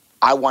 Wow,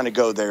 I want to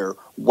go there.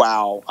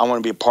 Wow, I want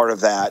to be a part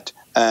of that.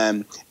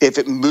 If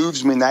it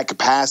moves me in that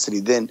capacity,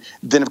 then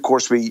of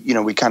course we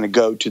kind of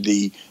go to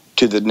the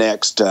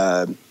next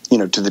to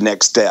the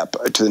next step,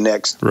 to the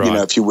next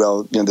if you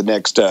will, the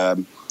next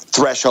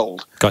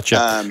threshold.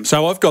 Gotcha.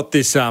 So I've got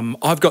this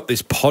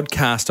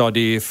podcast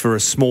idea for a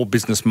small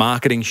business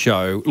marketing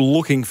show.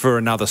 Looking for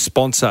another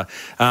sponsor.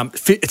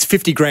 It's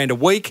 $50,000 a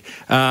week.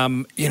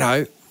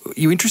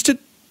 You interested?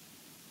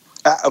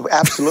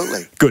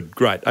 Absolutely. Good,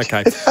 great.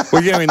 Okay,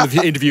 we're going in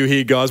the interview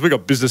here, guys. We've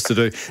got business to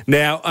do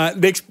now.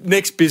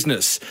 Next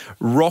business,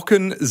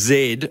 Rockin'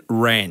 Z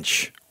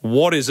Ranch.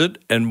 What is it,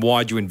 and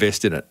why'd you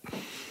invest in it?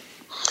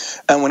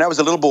 When I was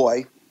a little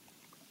boy,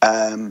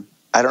 I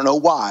don't know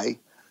why,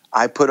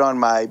 I put on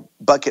my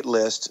bucket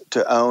list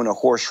to own a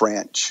horse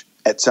ranch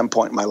at some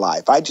point in my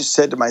life. I just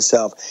said to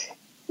myself,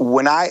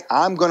 when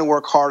I'm going to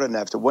work hard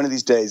enough that one of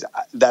these days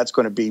that's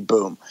going to be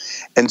boom.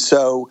 And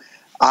so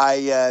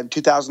in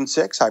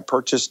 2006, I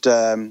purchased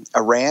a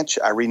ranch.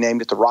 I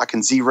renamed it the Rock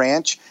and Z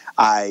Ranch.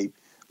 I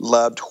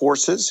loved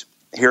horses.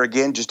 Here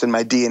again, just in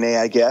my DNA,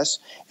 I guess.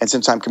 And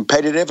since I'm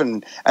competitive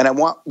and I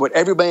want what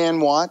every man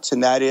wants,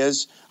 and that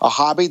is a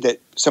hobby that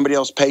somebody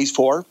else pays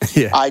for,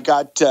 I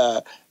got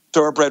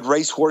thoroughbred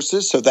race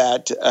horses so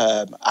that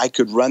I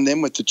could run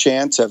them with the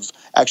chance of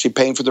actually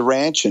paying for the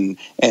ranch and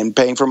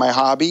paying for my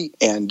hobby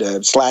and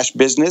 /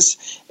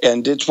 business.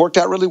 And it's worked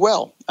out really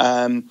well.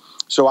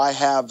 So I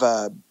have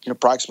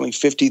approximately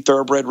 50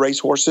 thoroughbred race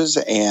horses,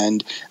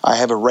 and I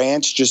have a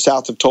ranch just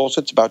south of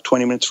Tulsa. It's about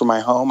 20 minutes from my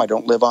home. I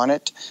don't live on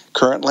it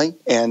currently,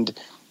 and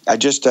I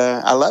just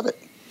I love it.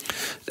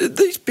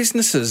 These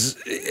businesses,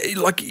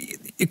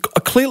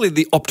 clearly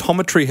the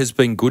optometry has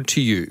been good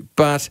to you,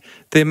 but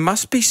there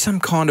must be some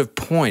kind of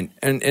point,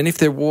 and if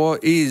there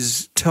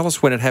is, tell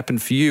us when it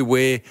happened for you,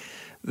 where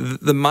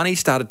the money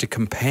started to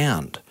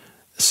compound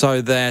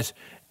so that...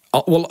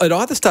 Well, it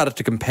either started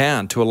to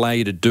compound to allow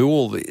you to do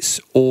all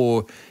this,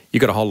 or you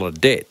got a whole lot of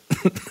debt,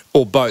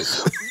 or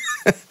both.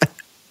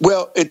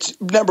 Well, it's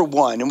number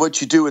one, and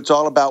what you do, it's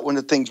all about one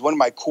of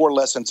my core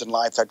lessons in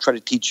life I try to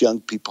teach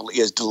young people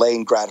is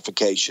delaying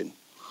gratification.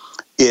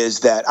 Is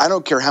that I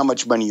don't care how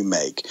much money you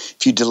make.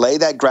 If you delay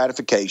that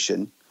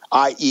gratification,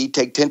 i.e.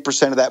 take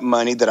 10% of that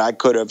money that I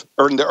could have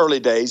earned in the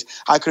early days,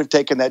 I could have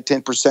taken that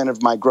 10%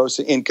 of my gross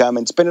income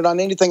and spent it on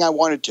anything I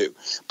wanted to.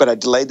 But I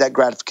delayed that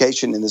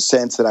gratification in the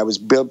sense that I was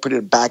putting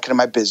it back into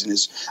my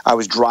business. I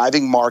was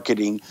driving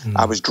marketing.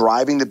 I was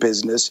driving the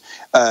business.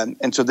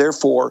 And so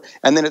therefore,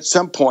 and then at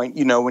some point,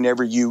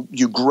 whenever you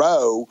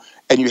grow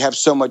and you have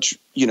so much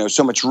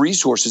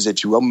resources,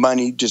 if you will,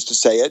 money, just to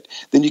say it,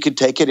 then you can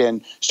take it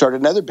and start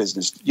another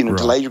business,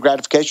 delay your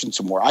gratification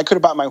some more. I could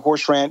have bought my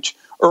horse ranch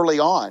early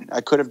on.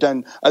 I could have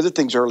done other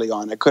things early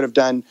on. I could have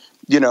done,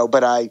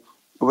 but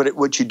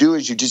what you do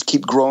is you just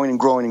keep growing and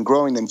growing and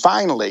growing. Then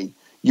finally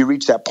you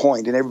reach that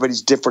point, and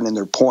everybody's different in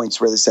their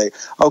points where they say,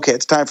 okay,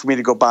 it's time for me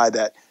to go buy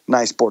that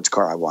nice sports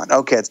car I want.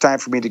 Okay, it's time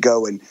for me to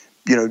go and,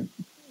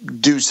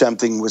 do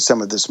something with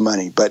some of this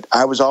money. But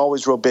I was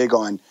always real big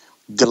on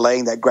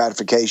delaying that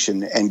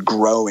gratification and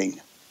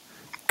growing.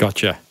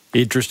 Gotcha.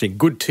 Interesting.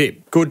 Good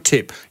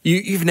tip.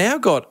 You've now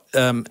got,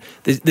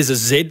 there's a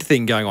Z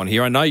thing going on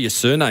here. I know your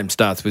surname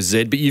starts with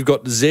Z, but you've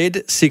got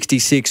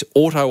Z66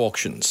 Auto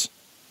Auctions.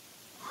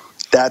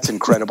 That's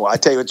incredible. I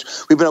tell you,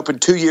 we've been open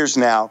 2 years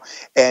now,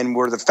 and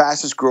we're the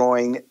fastest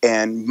growing,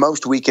 and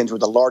most weekends we're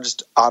the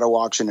largest auto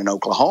auction in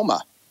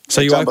Oklahoma.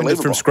 So you opened it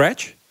from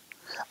scratch?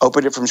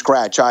 Opened it from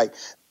scratch. I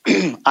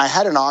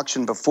had an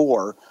auction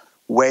before,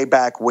 way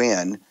back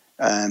when,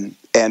 and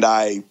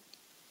I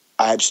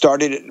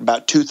started at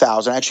about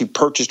 2000. I actually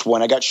purchased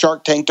one. I got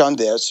Shark Tanked on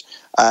this.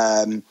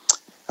 I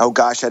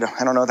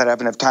don't know that I have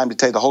enough time to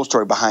tell you the whole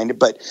story behind it.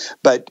 But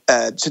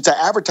since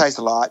I advertised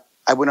a lot,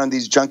 I went on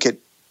these junket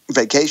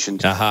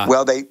vacations. Uh-huh.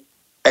 Well,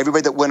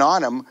 everybody that went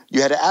on them,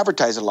 you had to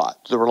advertise a lot.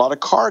 There were a lot of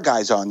car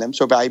guys on them,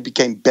 so I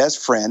became best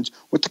friends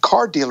with the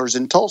car dealers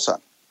in Tulsa,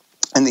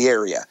 in the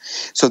area.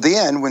 So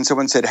then when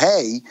someone said,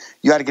 hey,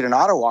 you got to get an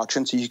auto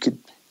auction so you could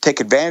take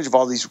advantage of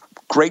all these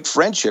great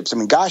friendships. I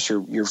mean, gosh,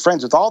 you're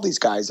friends with all these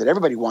guys that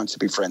everybody wants to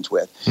be friends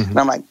with. Mm-hmm. And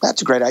I'm like,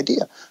 that's a great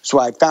idea. So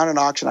I found an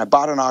auction. I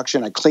bought an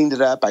auction. I cleaned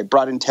it up. I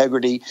brought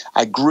integrity.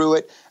 I grew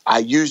it. I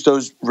used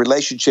those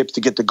relationships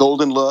to get the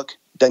golden look.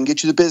 Doesn't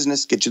get you the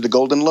business, get you the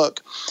golden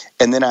look.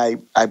 And then I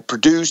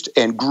produced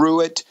and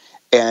grew it.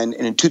 And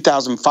in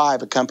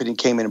 2005, a company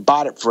came in and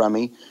bought it from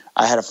me.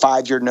 I had a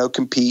 5-year no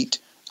compete.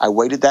 I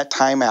waited that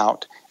time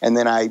out. And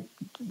then I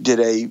did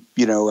a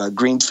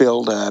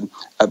greenfield, a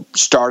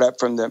startup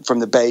from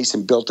the base,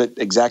 and built it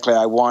exactly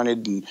how I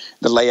wanted and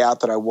the layout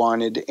that I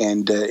wanted,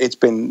 and it's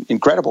been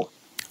incredible.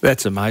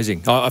 That's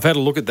amazing. I've had a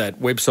look at that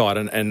website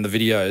and the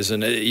videos,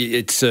 and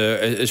it's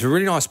a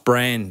really nice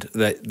brand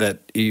that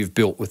you've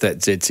built with that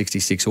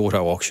Z66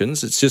 Auto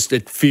Auctions.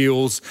 It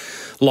feels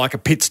like a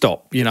pit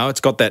stop.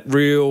 It's got that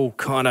real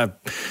kind of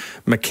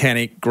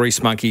mechanic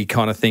grease monkey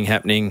kind of thing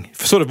happening,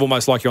 sort of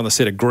almost like you're on the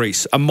set of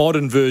Grease, a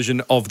modern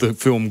version of the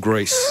film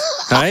Grease.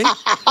 Hey?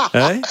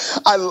 Hey?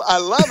 I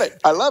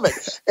love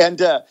it. And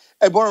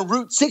we're on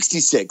Route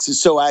 66,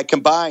 so I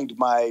combined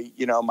my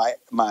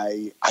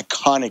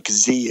iconic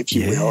Z, if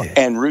you will,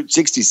 and Route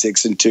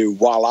 66 into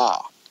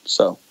voila.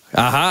 So.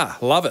 Aha,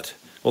 love it.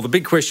 Well, the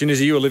big question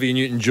is, are you Olivia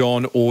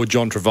Newton-John or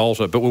John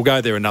Travolta? But we'll go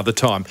there another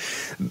time.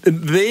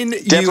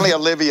 Definitely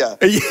Olivia.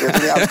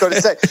 Definitely, I was going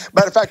to say.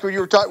 Matter of fact, when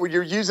you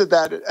were using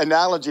that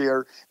analogy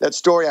or that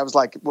story, I was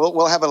like,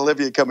 we'll have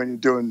Olivia coming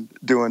and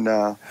doing.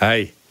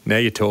 Hey, now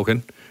you're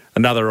talking.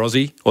 Another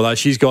Aussie, although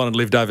she's gone and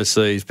lived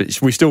overseas, but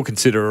we still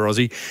consider her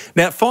Aussie.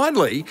 Now,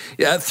 finally,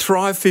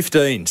 Thrive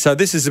 15. So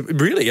this is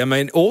really,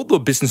 all the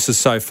businesses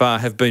so far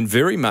have been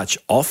very much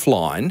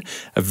offline,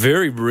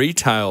 very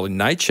retail in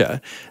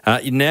nature.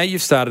 Now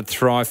you've started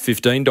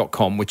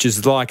Thrive15.com, which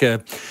is like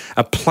a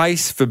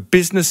place for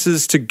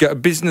businesses to go,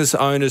 business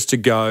owners to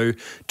go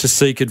to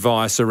seek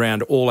advice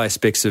around all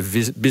aspects of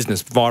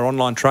business via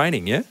online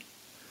training, yeah?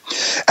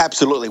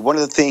 Absolutely. One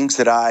of the things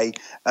that I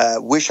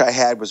wish I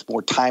had was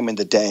more time in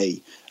the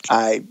day.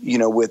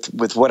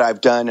 With what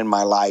I've done in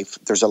my life,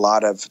 there's a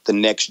lot of the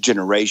next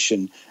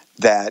generation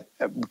that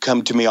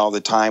come to me all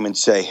the time and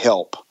say,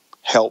 help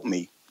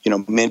me,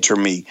 mentor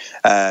me,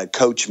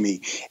 coach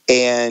me.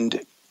 And,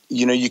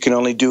 you can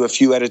only do a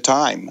few at a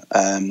time.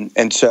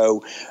 And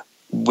so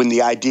when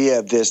the idea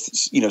of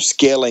this,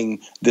 scaling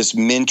this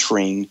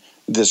mentoring,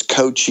 this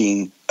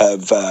coaching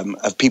of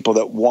people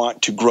that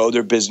want to grow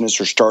their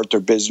business or start their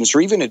business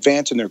or even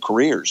advance in their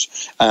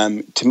careers,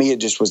 to me, it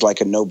just was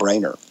like a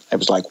no-brainer. It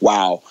was like,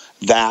 wow,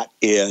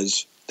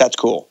 that's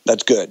cool.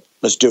 That's good.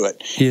 Let's do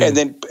it. Yeah. And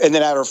then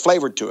add our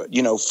flavor to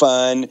it,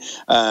 fun,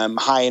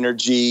 high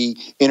energy,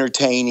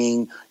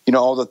 entertaining,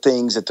 all the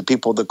things that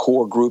the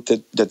core group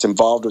that's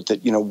involved with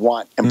it,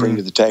 want and bring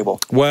to the table.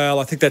 Well,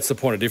 I think that's the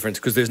point of difference,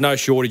 because there's no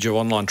shortage of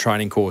online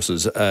training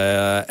courses,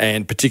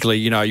 and particularly,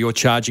 you're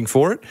charging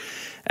for it.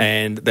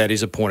 And that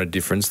is a point of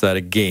difference that,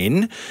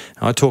 again,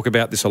 I talk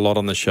about this a lot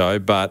on the show,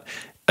 but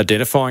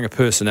identifying a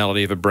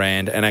personality of a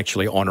brand and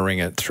actually honouring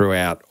it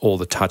throughout all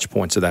the touch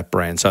points of that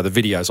brand. So the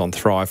videos on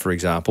Thrive, for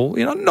example,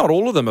 not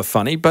all of them are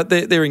funny, but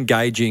they're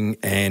engaging,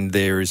 and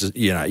there is,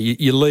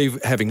 you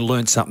leave having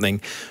learned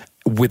something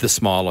with a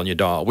smile on your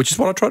dial, which is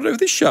what I try to do with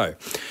this show.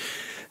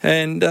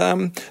 And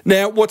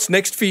now, what's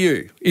next for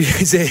you?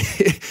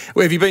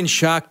 Have you been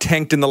Shark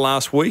Tanked in the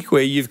last week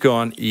where you've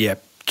gone,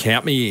 yep,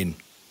 count me in?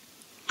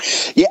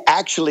 Yeah,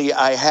 actually,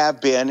 I have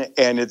been,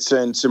 and it's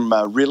in some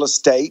real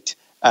estate.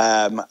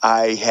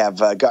 I have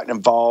gotten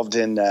involved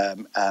in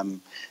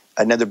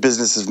another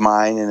business of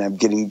mine, and I'm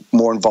getting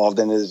more involved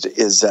in it,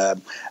 is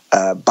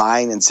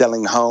buying and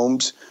selling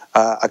homes,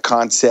 a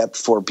concept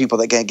for people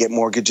that can't get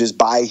mortgages,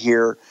 buy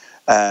here,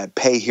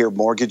 pay here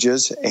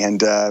mortgages.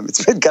 And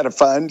it's been kind of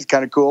fun, it's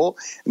kind of cool.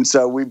 And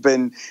so we've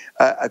been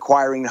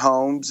acquiring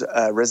homes,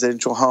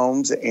 residential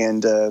homes,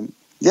 and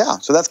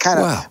so that's kind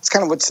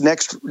of what's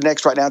next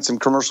right now. It's some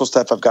commercial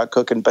stuff I've got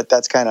cooking, but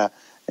that's kind of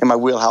in my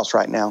wheelhouse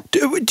right now.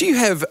 Do you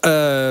have,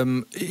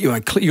 you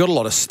got a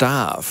lot of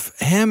staff.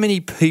 How many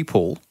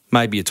people,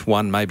 maybe it's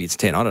 1, maybe it's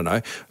 10, I don't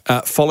know,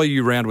 follow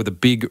you around with a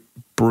big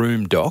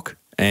broom, Doc,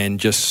 and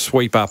just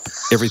sweep up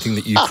everything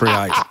that you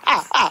create?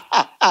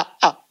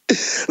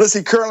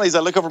 Listen, currently, as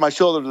I look over my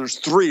shoulder, there's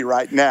 3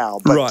 right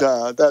now, but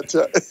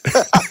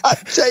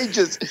that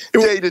changes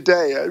day to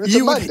day. It's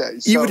a Monday.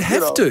 So, you would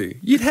have to.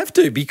 You'd have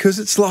to, because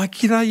it's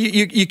like,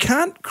 you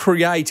can't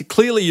create.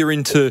 Clearly, you're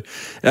into.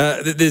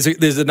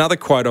 There's another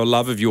quote I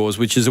love of yours,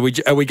 which is,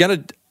 are we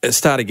going to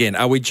start again?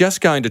 Are we just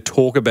going to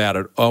talk about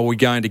it, or are we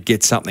going to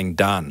get something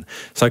done?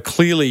 So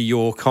clearly,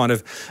 you're kind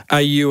of,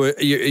 are you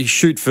a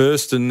shoot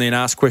first and then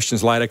ask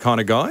questions later kind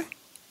of guy?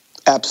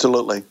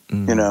 Absolutely.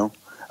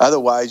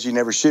 Otherwise, you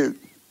never shoot.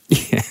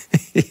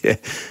 Yeah.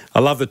 I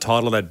love the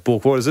title of that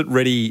book. What is it?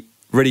 Ready,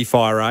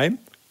 Fire, Aim?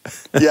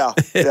 Yeah.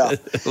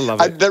 Love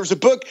it. There's a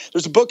book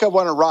I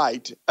want to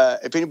write.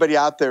 If anybody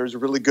out there is a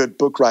really good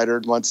book writer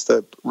and wants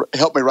to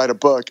help me write a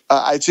book,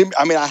 I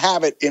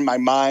have it in my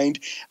mind.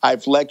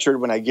 I've lectured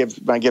when I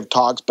give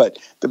talks, but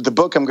the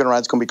book I'm going to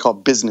write is going to be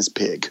called Business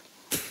Pig.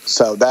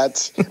 So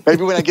that's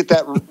maybe when I get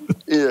that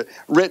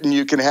written,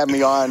 you can have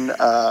me on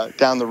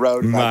down the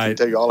road, and I can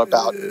tell you all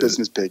about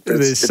Business Pig.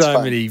 There's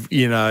so many,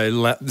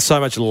 so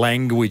much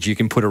language you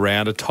can put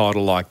around a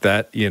title like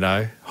that.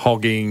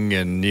 Hogging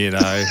and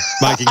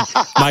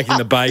making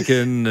the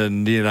bacon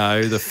and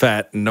the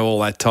fat and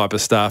all that type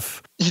of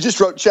stuff. You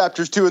just wrote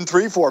chapters 2 and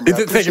 3 for me.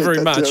 Thank you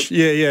very much.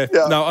 Tim.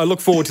 Yeah. No, I look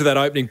forward to that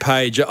opening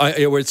page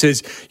where it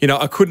says,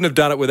 I couldn't have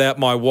done it without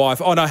my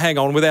wife. Oh, no, hang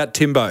on, without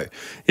Timbo.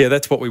 Yeah,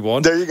 that's what we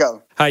want. There you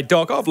go. Hey,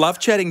 Doc, I've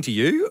loved chatting to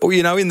you.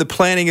 In the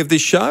planning of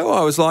this show,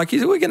 I was like,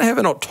 we're going to have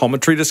an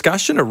optometry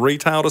discussion, a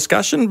retail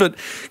discussion, but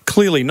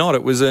clearly not.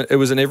 It was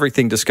an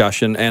everything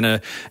discussion and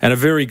a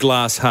very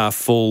glass half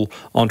full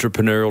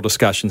entrepreneurial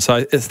discussion.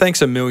 So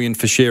thanks a million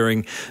for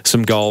sharing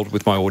some gold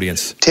with my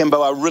audience.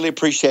 Timbo, I really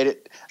appreciate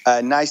it.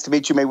 Nice to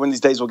meet you. Maybe one of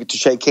these days we'll get to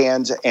shake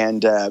hands.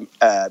 And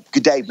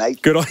good day,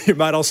 mate. Good on you,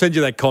 mate. I'll send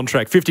you that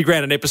contract.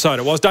 $50,000 an episode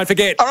it was. Don't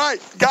forget. All right.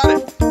 Got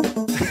it.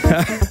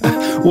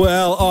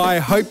 Well, I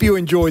hope you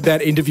enjoyed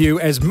that interview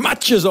as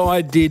much as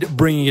I did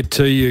bringing it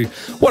to you.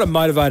 What a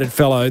motivated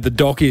fellow the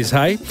Doc is,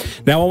 hey?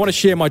 Now, I want to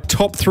share my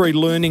top 3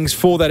 learnings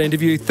for that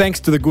interview,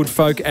 thanks to the good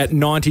folk at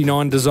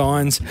 99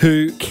 Designs,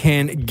 who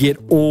can get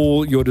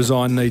all your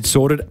design needs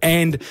sorted,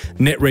 and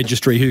Net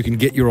Registry, who can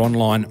get your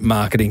online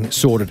marketing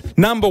sorted.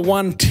 Number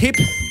 1 tip,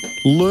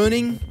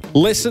 learning,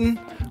 lesson,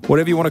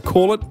 whatever you want to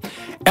call it,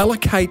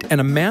 allocate an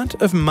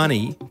amount of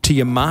money to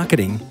your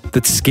marketing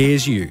that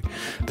scares you.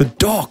 The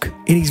Doc,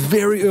 in his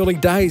very early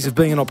days of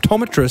being an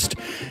optometrist,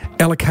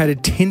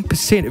 allocated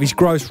 10% of his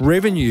gross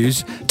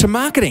revenues to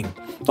marketing.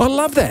 I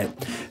love that.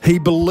 He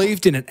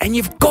believed in it, and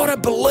you've got to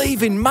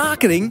believe in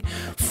marketing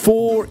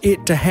for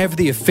it to have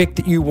the effect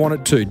that you want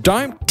it to.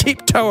 Don't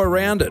tiptoe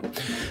around it.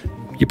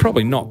 You're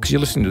probably not, because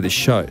you're listening to this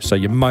show, so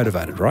you're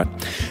motivated, right?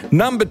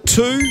 Number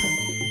 2,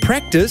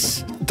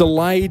 practice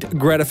delayed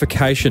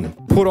gratification.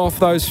 put off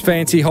those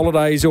fancy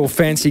holidays or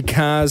fancy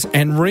cars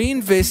and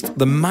reinvest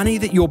the money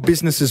that your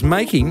business is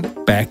making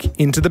back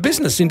into the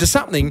business, into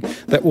something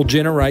that will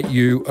generate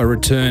you a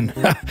return.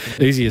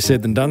 Easier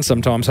said than done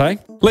sometimes, hey?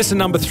 Lesson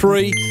number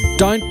 3,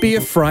 don't be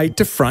afraid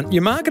to front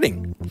your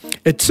marketing.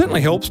 It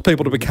certainly helps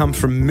people to become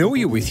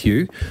familiar with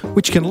you,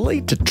 which can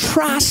lead to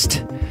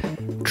trust.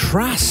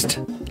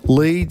 Trust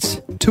leads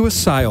to a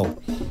sale,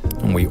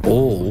 and we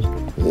all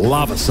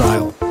love a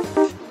sale.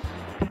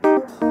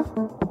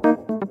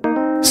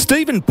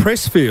 Stephen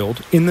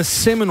Pressfield, in the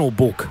seminal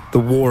book, The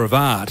War of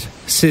Art,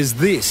 says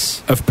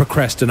this of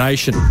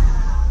procrastination.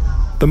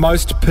 The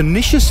most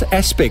pernicious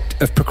aspect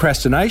of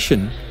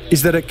procrastination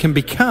is that it can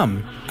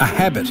become a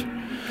habit.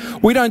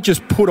 We don't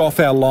just put off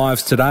our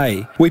lives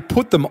today, we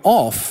put them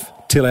off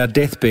till our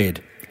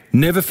deathbed.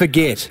 Never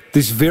forget,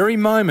 this very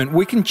moment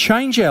we can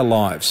change our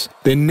lives.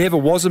 There never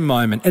was a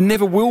moment, and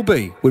never will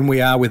be, when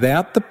we are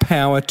without the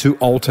power to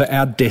alter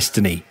our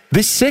destiny.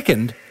 This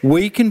second,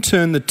 we can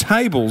turn the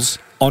tables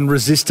on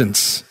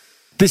resistance.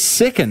 This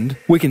second,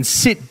 we can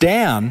sit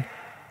down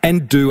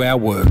and do our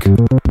work.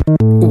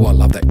 Oh, I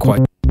love that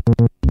quote.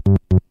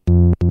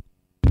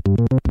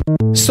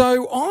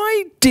 So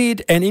I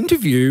did an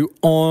interview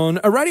on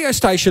a radio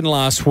station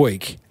last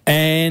week,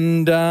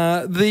 and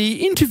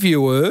the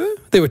interviewer,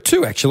 there were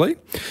two actually,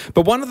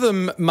 but one of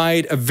them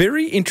made a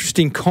very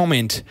interesting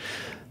comment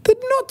that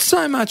not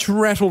so much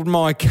rattled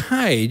my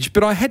cage,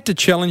 but I had to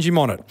challenge him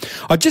on it.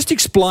 I just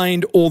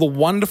explained all the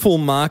wonderful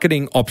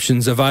marketing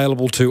options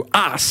available to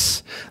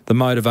us, the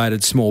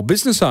motivated small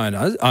business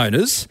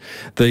owners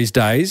these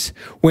days,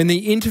 when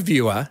the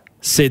interviewer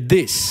said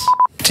this.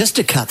 Just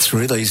to cut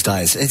through these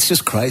days, it's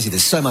just crazy.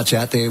 There's so much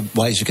out there,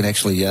 ways you can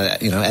actually,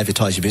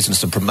 advertise your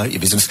business and promote your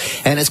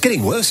business. And it's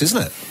getting worse,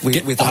 isn't it,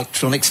 with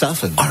electronic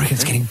stuff? And I reckon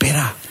it's getting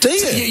better. Do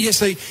you? Yeah,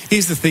 see,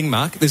 here's the thing,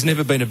 Mark. There's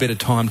never been a better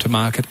time to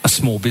market a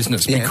small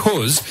business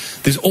because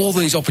there's all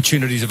these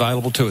opportunities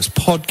available to us.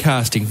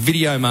 Podcasting,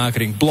 video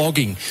marketing,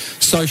 blogging,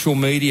 social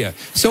media.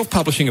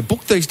 Self-publishing a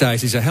book these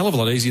days is a hell of a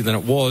lot easier than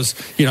it was,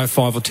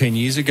 5 or 10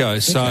 years ago.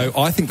 So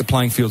I think the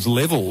playing field's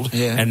levelled,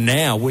 and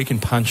now we can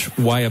punch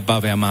way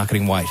above our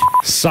marketing weight.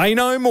 Say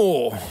no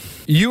more.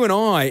 You and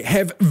I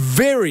have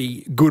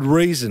very good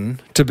reason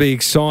to be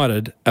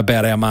excited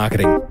about our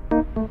marketing.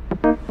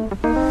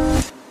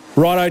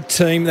 Righto,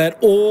 team, that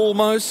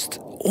almost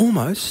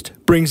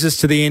brings us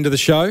to the end of the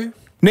show.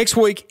 Next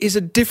week is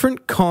a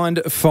different kind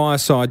of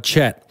fireside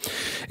chat.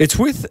 It's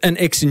with an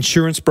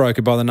ex-insurance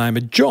broker by the name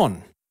of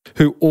John,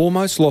 who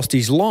almost lost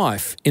his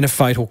life in a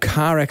fatal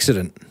car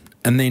accident.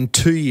 And then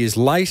 2 years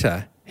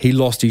later, he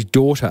lost his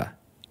daughter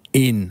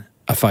in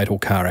a fatal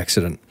car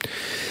accident.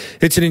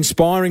 It's an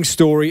inspiring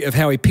story of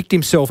how he picked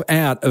himself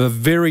out of a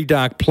very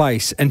dark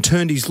place and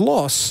turned his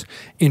loss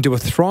into a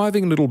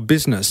thriving little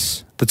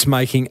business that's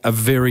making a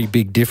very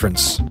big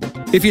difference.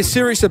 If you're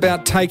serious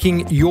about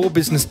taking your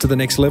business to the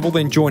next level,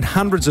 then join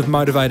hundreds of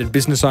motivated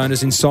business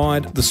owners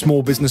inside the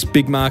Small Business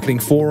Big Marketing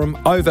Forum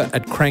over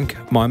at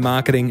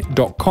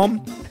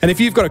crankmymarketing.com. And if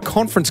you've got a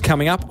conference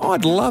coming up,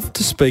 I'd love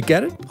to speak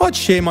at it. I'd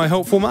share my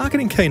helpful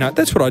marketing keynote.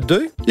 That's what I'd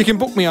do. You can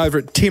book me over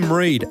at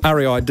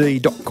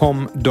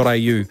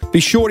timreid.com.au. Be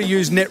sure to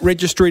use Net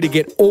Registry to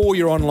get all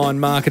your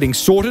online marketing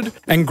sorted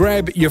and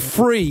grab your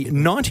free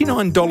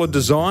 $99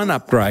 design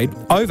upgrade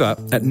over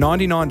at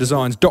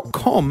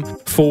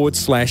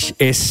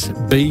 99designs.com/SBBM.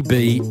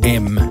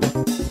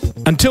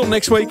 Until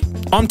next week,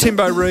 I'm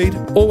Timbo Reid.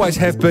 Always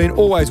have been,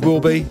 always will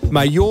be.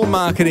 May your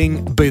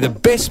marketing be the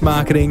best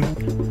marketing.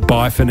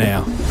 Bye for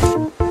now.